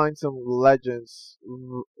still find some legends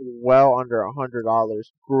well under $100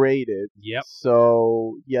 graded. Yep.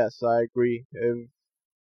 So yes, I agree. If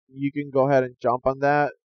you can go ahead and jump on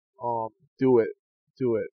that, do it.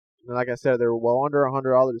 And like I said, they're well under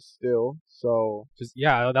 $100 still. So Just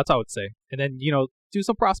yeah, that's what I would say. And then do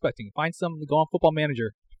some prospecting. Find some. Go on Football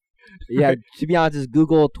Manager. Yeah, to be honest, just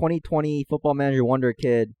Google 2020 Football Manager Wonder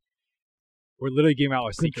Kid. We're literally giving out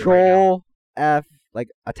our secret right now. Control F, like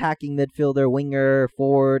attacking midfielder, winger,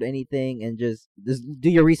 forward, anything, and just do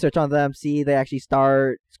your research on them. See they actually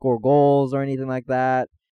start, score goals or anything like that.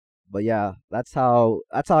 But yeah, that's how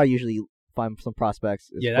I usually find some prospects.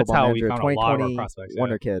 Is Yeah, that's Football how we Manager found a lot of our 2020 prospects.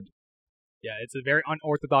 Wonder Kid. Yeah, it's a very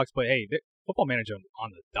unorthodox, but hey, Football Manager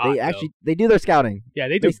on the dot. They do their scouting. Yeah,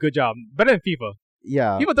 they do a good job. Better than FIFA.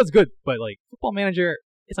 Yeah. FIFA does good, but like Football Manager,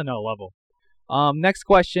 it's another level. Next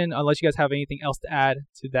question, unless you guys have anything else to add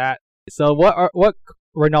to that. So what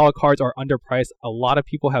Ronaldo cards are underpriced? A lot of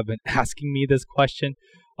people have been asking me this question.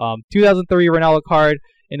 2003 Ronaldo card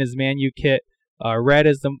in his Man U kit. Red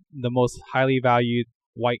is the most highly valued.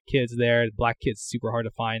 White kid's there. Black kid's super hard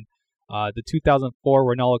to find. The 2004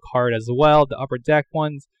 Ronaldo card as well. The upper deck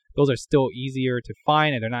ones, those are still easier to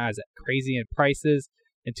find and they're not as crazy in prices.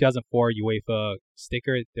 In 2004 UEFA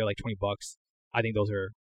sticker, they're like $20. I think those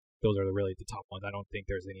are really the top ones. I don't think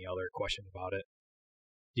there's any other question about it.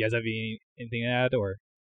 Do you guys have anything to add or?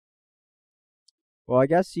 Well, I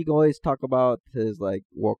guess you can always talk about his like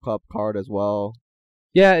World Cup card as well.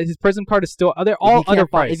 Yeah, his Prism card is still. They're all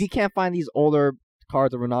underpriced. If you can't find these older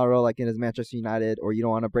cards of Ronaldo, like in his Manchester United, or you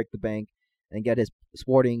don't want to break the bank and get his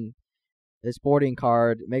sporting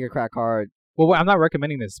card, Mega Crack card. Well, I'm not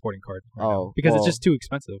recommending this sporting card right now because it's just too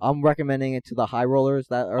expensive. I'm recommending it to the high rollers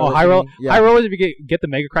that are. High rollers. If you get the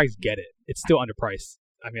Mega Cracks, get it. It's still underpriced.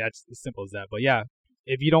 I mean, that's as simple as that. But yeah,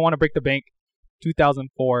 if you don't want to break the bank,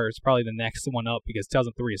 2004 is probably the next one up because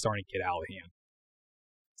 2003 is starting to get out of hand.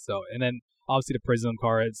 So, and then obviously the Prism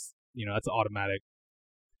cards, that's automatic.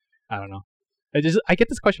 I don't know. I get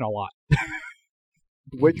this question a lot.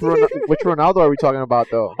 Which Ronaldo are we talking about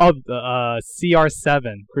though? Oh, the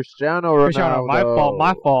CR7. Cristiano Ronaldo.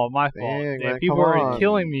 My fault. Dang, man, man, people are on.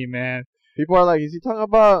 killing me, man. People are like, is he talking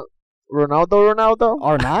about Ronaldo?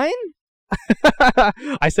 R9?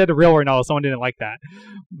 I said the real Ronaldo. Someone didn't like that.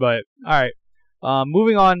 But, all right.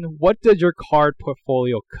 Moving on. What does your card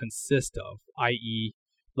portfolio consist of? I.e.,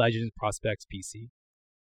 Legends, Prospects, PC.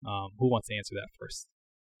 Who wants to answer that first?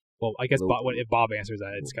 Well, I guess if Bob answers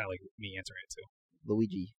that, it's kind of like me answering it too.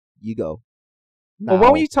 Luigi, you go. Well, why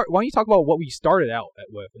don't you talk about what we started out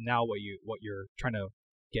with, and now what you're trying to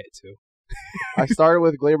get to? I started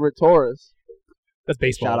with Gleyber Torres. That's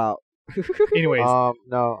baseball. Shout out. Anyways,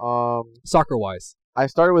 soccer wise, I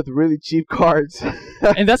started with really cheap cards.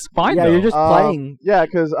 and that's fine. Yeah, though. you're just playing. Yeah,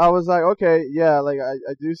 because I was like, okay, yeah, like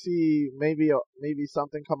I do see maybe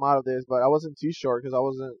something come out of this, but I wasn't too sure because I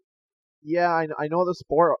wasn't. Yeah, I know the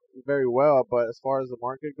sport very well, but as far as the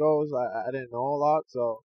market goes, I didn't know a lot.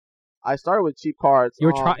 So I started with cheap cards. You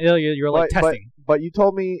were trying. You were like testing. But you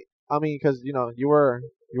told me. I mean, because you were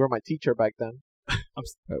my teacher back then.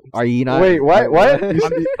 Are you not? Wait, what?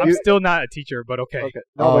 I'm still not a teacher, but okay.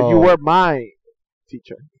 No, but you were my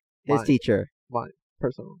teacher. His teacher. Mine,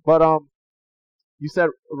 personal. But you said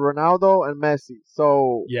Ronaldo and Messi.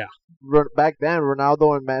 So yeah, back then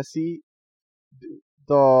Ronaldo and Messi.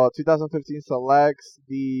 The 2015 selects,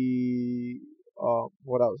 the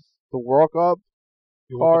what else? The World Cup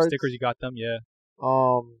cards. Stickers, you got them, yeah.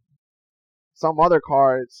 Some other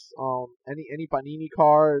cards. Any Panini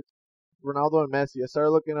cards. Ronaldo and Messi. I started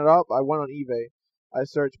looking it up. I went on eBay. I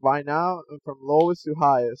searched buy now and from lowest to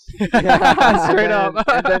highest. Straight up.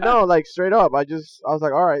 And then straight up. I was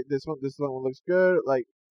like, all right, this one looks good. Like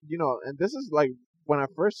and this is like when I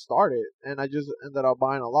first started, and I just ended up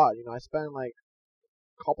buying a lot. I spent like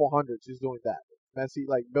a couple hundred just doing that. Messi,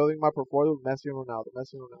 like building my portfolio with Messi and Ronaldo,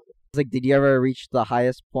 Messi and Ronaldo. It's like, did you ever reach the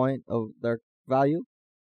highest point of their value?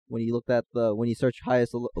 When you looked at when you search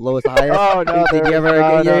highest, lowest to highest? Oh no! Did you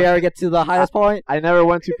ever get to the highest point? I never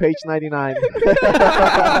went to page 99.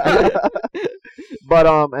 But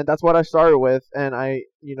and that's what I started with, and I,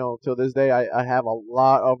 till this day, I have a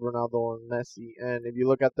lot of Ronaldo and Messi, and if you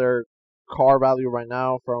look at their car value right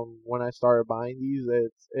now from when I started buying these,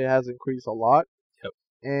 it has increased a lot. Yep.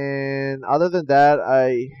 And other than that,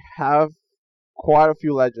 I have quite a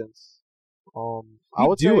few legends. I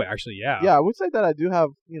would say, actually, yeah. Yeah, I would say that I do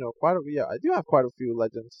have, I do have quite a few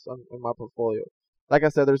legends in my portfolio. Like I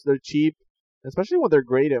said, they're cheap, especially when they're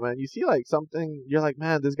graded, man. You see like something, you're like,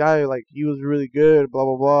 man, this guy, like, he was really good, blah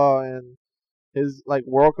blah blah, and his like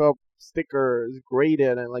World Cup sticker is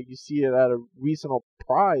graded, and like you see it at a reasonable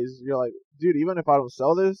price. You're like, dude, even if I don't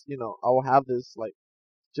sell this, I will have this like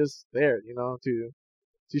just there,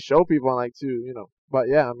 to show people and like to. But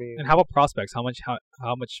yeah, I mean. And how about prospects? How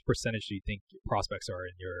much percentage do you think prospects are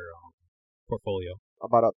in your portfolio?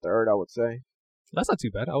 About a third, I would say. That's not too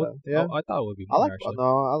bad. I thought it would be more, actually.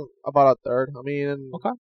 About a third. I mean,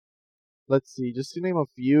 okay. Let's see, just to name a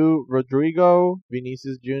few: Rodrigo,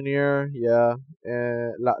 Vinicius Jr., yeah,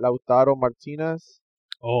 and Lautaro Martinez.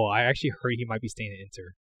 Oh, I actually heard he might be staying at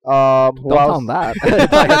Inter. Don't tell him that. Don't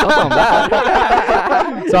tell him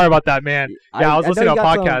that. Sorry about that, man. Yeah, I was listening to a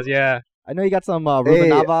podcast. Yeah. I know you got some Ruben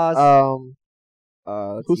Navas.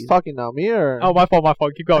 Who's talking now? Me or? Oh, my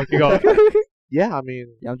fault. Keep going. Yeah, I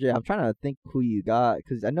mean. Yeah, I'm trying to think who you got,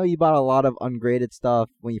 because I know you bought a lot of ungraded stuff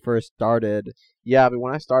when you first started. Yeah, but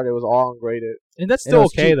when I started, it was all ungraded. And that's still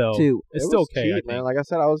okay, though. Too. It's still okay, cheap, I think. Man. Like I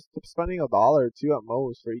said, I was spending $1 or $2 at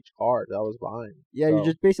most for each card that I was buying. Yeah, so. You're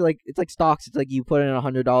just basically like, it's like stocks. It's like you put in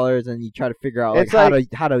 $100 and you try to figure out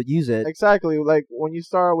how to use it. Exactly. Like when you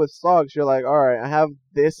start with stocks, you're like, all right, I have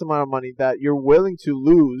this amount of money that you're willing to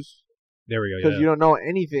lose. There we go. Because you don't know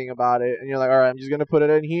anything about it, and you're like, all right, I'm just gonna put it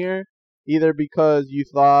in here. Either because you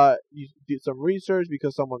thought you did some research,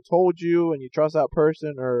 because someone told you and you trust that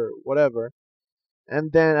person or whatever.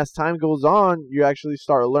 And then as time goes on, you actually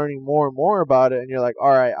start learning more and more about it, and you're like,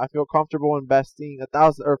 all right, I feel comfortable investing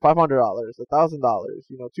 $1,000 or $500, $1,000,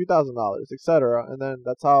 $2,000, etc. And then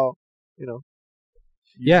that's how, you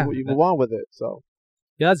move on with it. So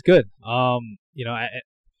yeah, that's good.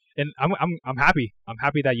 And I'm happy. I'm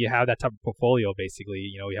happy that you have that type of portfolio.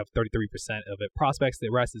 Basically, you have 33% of it prospects. The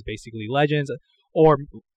rest is basically legends or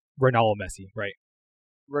Ronaldo, Messi, right?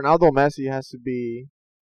 Ronaldo, Messi has to be.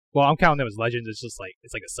 Well, I'm counting them as legends. It's just like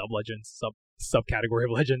it's like a sub-legend, subcategory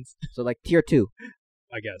of legends. So like tier 2.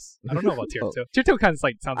 I guess. I don't know about tier 2. Tier 2 kind of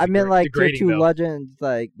like sounds. I mean, like tier 2 though. legends,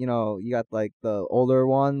 like you got like the older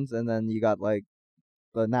ones, and then you got like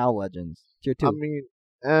the now legends. Tier 2. I mean.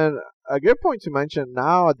 And a good point to mention,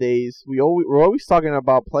 nowadays we're always talking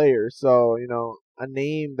about players. So a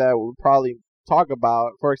name that we'll probably talk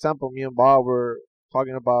about. For example, me and Bob were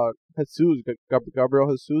talking about Jesus,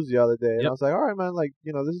 Gabriel Jesus, the other day, and I was like, all right, man, like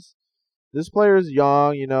this player is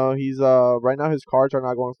young. He's right now his cards are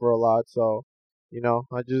not going for a lot. So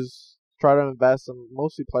I just try to invest in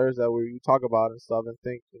mostly players that we talk about and stuff, and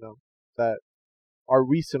think that are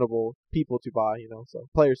reasonable people to buy. So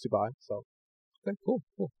players to buy. So. Okay, cool.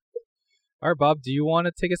 All right, Bob, do you want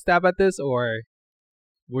to take a stab at this, or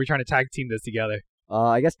we're trying to tag team this together?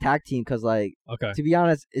 I guess tag team, because okay. To be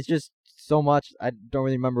honest, it's just so much. I don't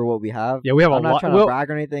really remember what we have. Yeah, we have I'm a lot. not trying to brag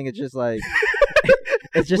or anything. It's just like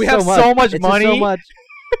it's just we have so much money.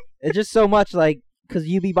 It's just so much, like, because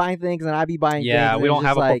you be buying things and I be buying things. Yeah, we don't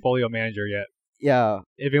have a like, portfolio manager yet. Yeah.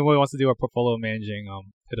 If anyone wants to do a portfolio managing,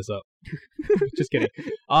 hit us up. Just kidding.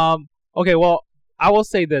 Okay, well. I will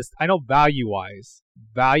say this. I know value-wise,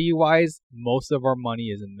 most of our money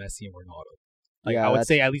is in Messi and Ronaldo. Like, I would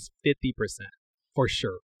say at least 50% for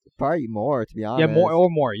sure. Probably more, to be honest. Yeah,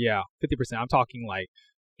 more. Yeah, 50%. I'm talking like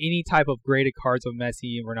any type of graded cards of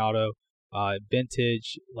Messi and Ronaldo,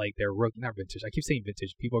 vintage, like their rookie, not vintage. I keep saying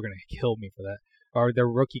vintage. People are gonna kill me for that. Or their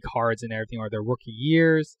rookie cards and everything, or their rookie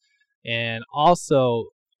years, and also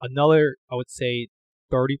another, I would say,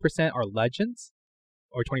 30% are legends,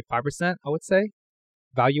 or 25%, I would say.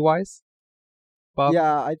 Value-wise, Bob?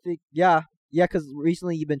 Yeah, I think, yeah, because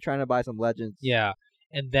recently you've been trying to buy some legends. Yeah,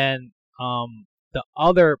 and then the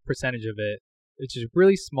other percentage of it, which is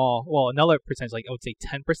really small, well, another percentage, like I would say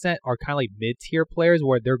 10%, are kind of like mid-tier players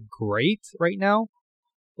where they're great right now,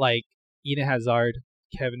 like Eden Hazard,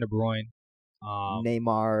 Kevin De Bruyne,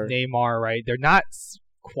 Neymar, right? They're not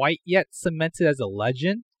quite yet cemented as a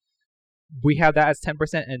legend. We have that as 10%,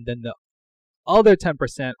 and then the other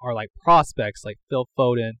 10% are like prospects, like Phil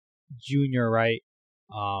Foden Jr., right?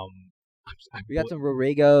 We got some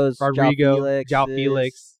Rodrigo, João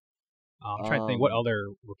Felix. I'm trying to think what other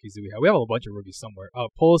rookies do we have. We have a bunch of rookies somewhere.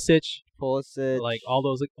 Pulisic, like all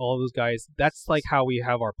those guys. That's like how we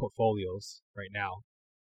have our portfolios right now,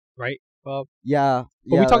 right, Bob? Yeah.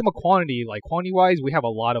 But we talk about quantity, like quantity wise, we have a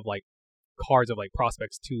lot of like cards of like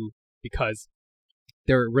prospects too because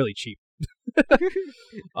they're really cheap.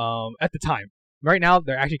 At the time, right now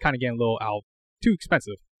they're actually kind of getting a little too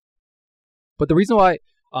expensive. But the reason why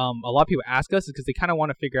a lot of people ask us is because they kind of want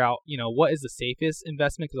to figure out, what is the safest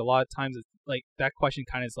investment? Because a lot of times, it's like that question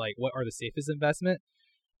kind of is like, what are the safest investment?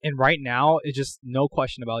 And right now, it's just no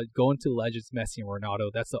question about it. Go into Legends, Messi, and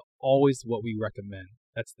Ronaldo. That's always what we recommend.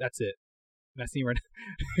 That's it. Messi,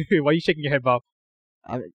 Ronaldo. Why are you shaking your head, Bob?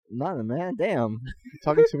 I'm not, man. Damn. You're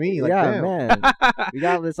talking to me, like, yeah, damn. man. We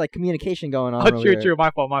got this like communication going on. True.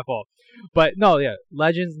 My fault. But no, yeah,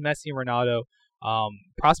 Legends, Messi, and Ronaldo.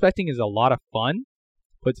 Prospecting is a lot of fun,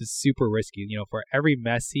 but it's super risky. For every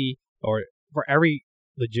Messi or for every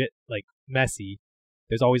legit like Messi,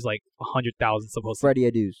 there's always like 100,000 supposed to. Freddie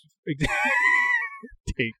Adu.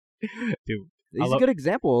 Dude, he's a good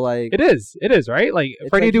example. Like it is, right? Like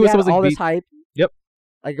Freddie Adu was supposed to all be this hype. Yep.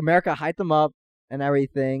 Like America hyped them up and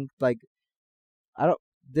everything. Like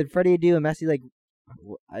did Freddie Adu and Messi like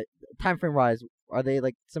time frame wise are they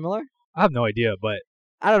like similar? I have no idea, but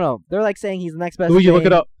I don't know. They're like saying he's the next best. Luigi, look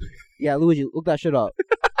it up. Yeah, Luigi, look that shit up.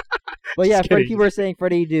 But yeah, people are saying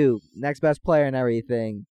Freddie Adu, next best player and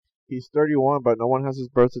everything. He's 31, but no one has his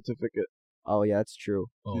birth certificate. Oh yeah, that's true.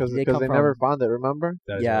 Because they never found it. Remember?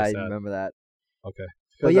 Yeah, I remember that. Okay.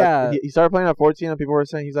 But yeah, he started playing at 14, and people were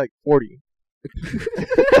saying he's like 40.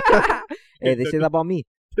 Hey, they say that about me.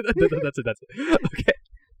 That's it. Okay.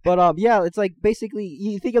 But yeah, it's like basically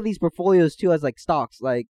you think of these portfolios too as like stocks.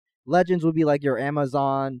 Like Legends would be like your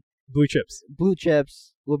Amazon. Blue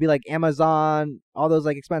chips will be like Amazon, all those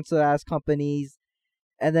like expensive ass companies,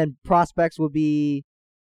 and then prospects would be,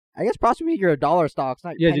 I guess prospects would be your dollar stocks,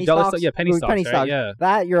 not penny stocks. Penny stocks, right? Yeah.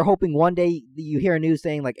 That you're hoping one day you hear a news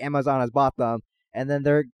saying like Amazon has bought them, and then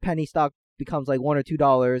their penny stock becomes like $1 or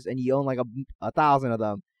 $2, and you own like 1,000 of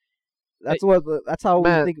them. That's how we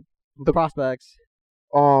think of prospects.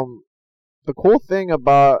 The cool thing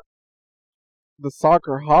about the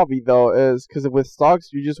soccer hobby though is because with stocks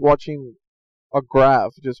you're just watching a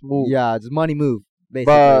graph just move. Yeah, it's money move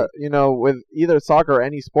basically. But with either soccer or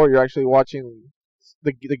any sport, you're actually watching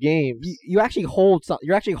the games. You actually hold something.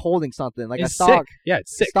 You're actually holding something like it's a stock. Sick. Yeah,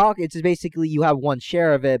 it's sick. Stock, it's just basically you have one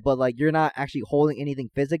share of it, but like you're not actually holding anything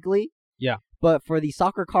physically. Yeah. But for the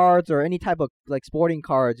soccer cards or any type of like sporting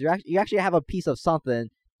cards, you actually have a piece of something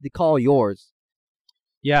to call yours.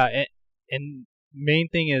 Yeah, and main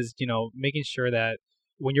thing is, making sure that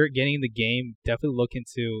when you're getting the game, definitely look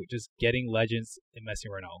into just getting Legends and Messi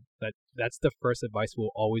and Ronaldo. That's the first advice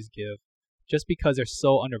we'll always give, just because they're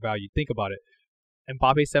so undervalued. Think about it.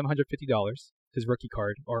 Mbappe, $750, his rookie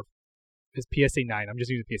card, or his PSA 9. I'm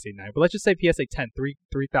just using PSA 9, but let's just say PSA 10,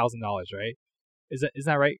 $3,000, right? Isn't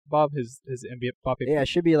that right, Bob? His Mbappe. Yeah, it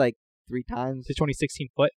should be like 3 times. His 2016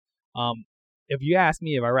 foot. If you ask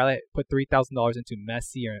me if I'd rather put $3,000 into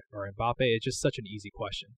Messi or Mbappe, it's just such an easy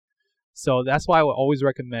question. So that's why I would always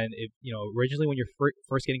recommend, if originally when you're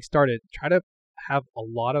first getting started, try to have a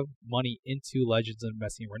lot of money into Legends and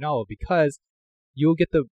Messi and Ronaldo, because you'll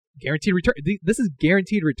get the guaranteed return. This is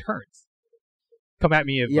guaranteed returns. Come at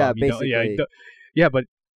me if basically. Yeah, but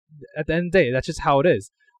at the end of the day, that's just how it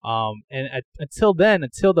is. Until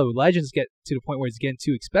the Legends get to the point where it's getting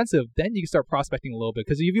too expensive, then you can start prospecting a little bit.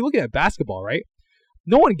 Because if you look at basketball, right,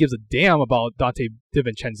 no one gives a damn about Dante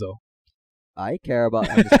DiVincenzo. I care about.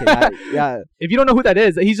 I'm just kidding. Yeah. If you don't know who that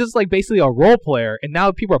is, he's just like basically a role player, and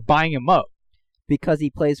now people are buying him up because he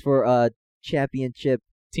plays for a championship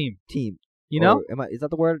team. Is that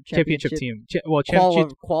the word? Championship team.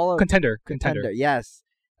 Contender. Yes,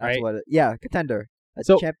 that's right? what. Contender.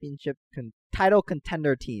 Championship title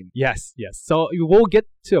contender team. Yes. So we'll get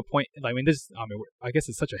to a point. I guess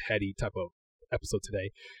it's such a heady type of episode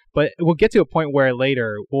today, but we'll get to a point where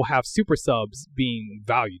later we'll have super subs being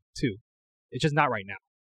valued too. It's just not right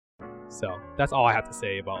now. So that's all I have to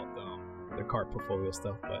say about the card portfolio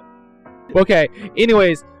stuff. But okay.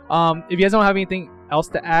 Anyways, if you guys don't have anything else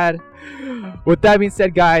to add, with that being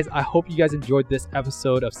said, guys, I hope you guys enjoyed this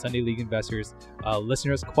episode of Sunday League Investors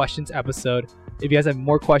listeners questions episode. If you guys have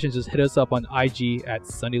more questions, just hit us up on IG at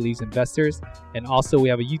Sunday League Investors, and also we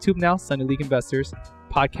have a YouTube now, Sunday League Investors,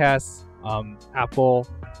 podcasts, Apple,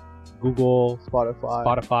 Google,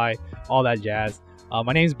 Spotify, all that jazz.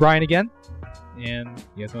 My name is Brian again, and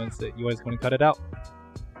you guys want to cut it out?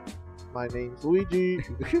 My name's Luigi.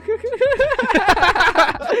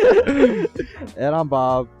 And I'm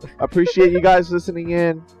Bob. I appreciate you guys listening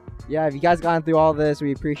in. Yeah, if you guys gotten through all this,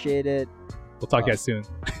 we appreciate it. We'll talk to you guys soon.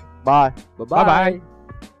 Bye. Bye-bye. Bye-bye.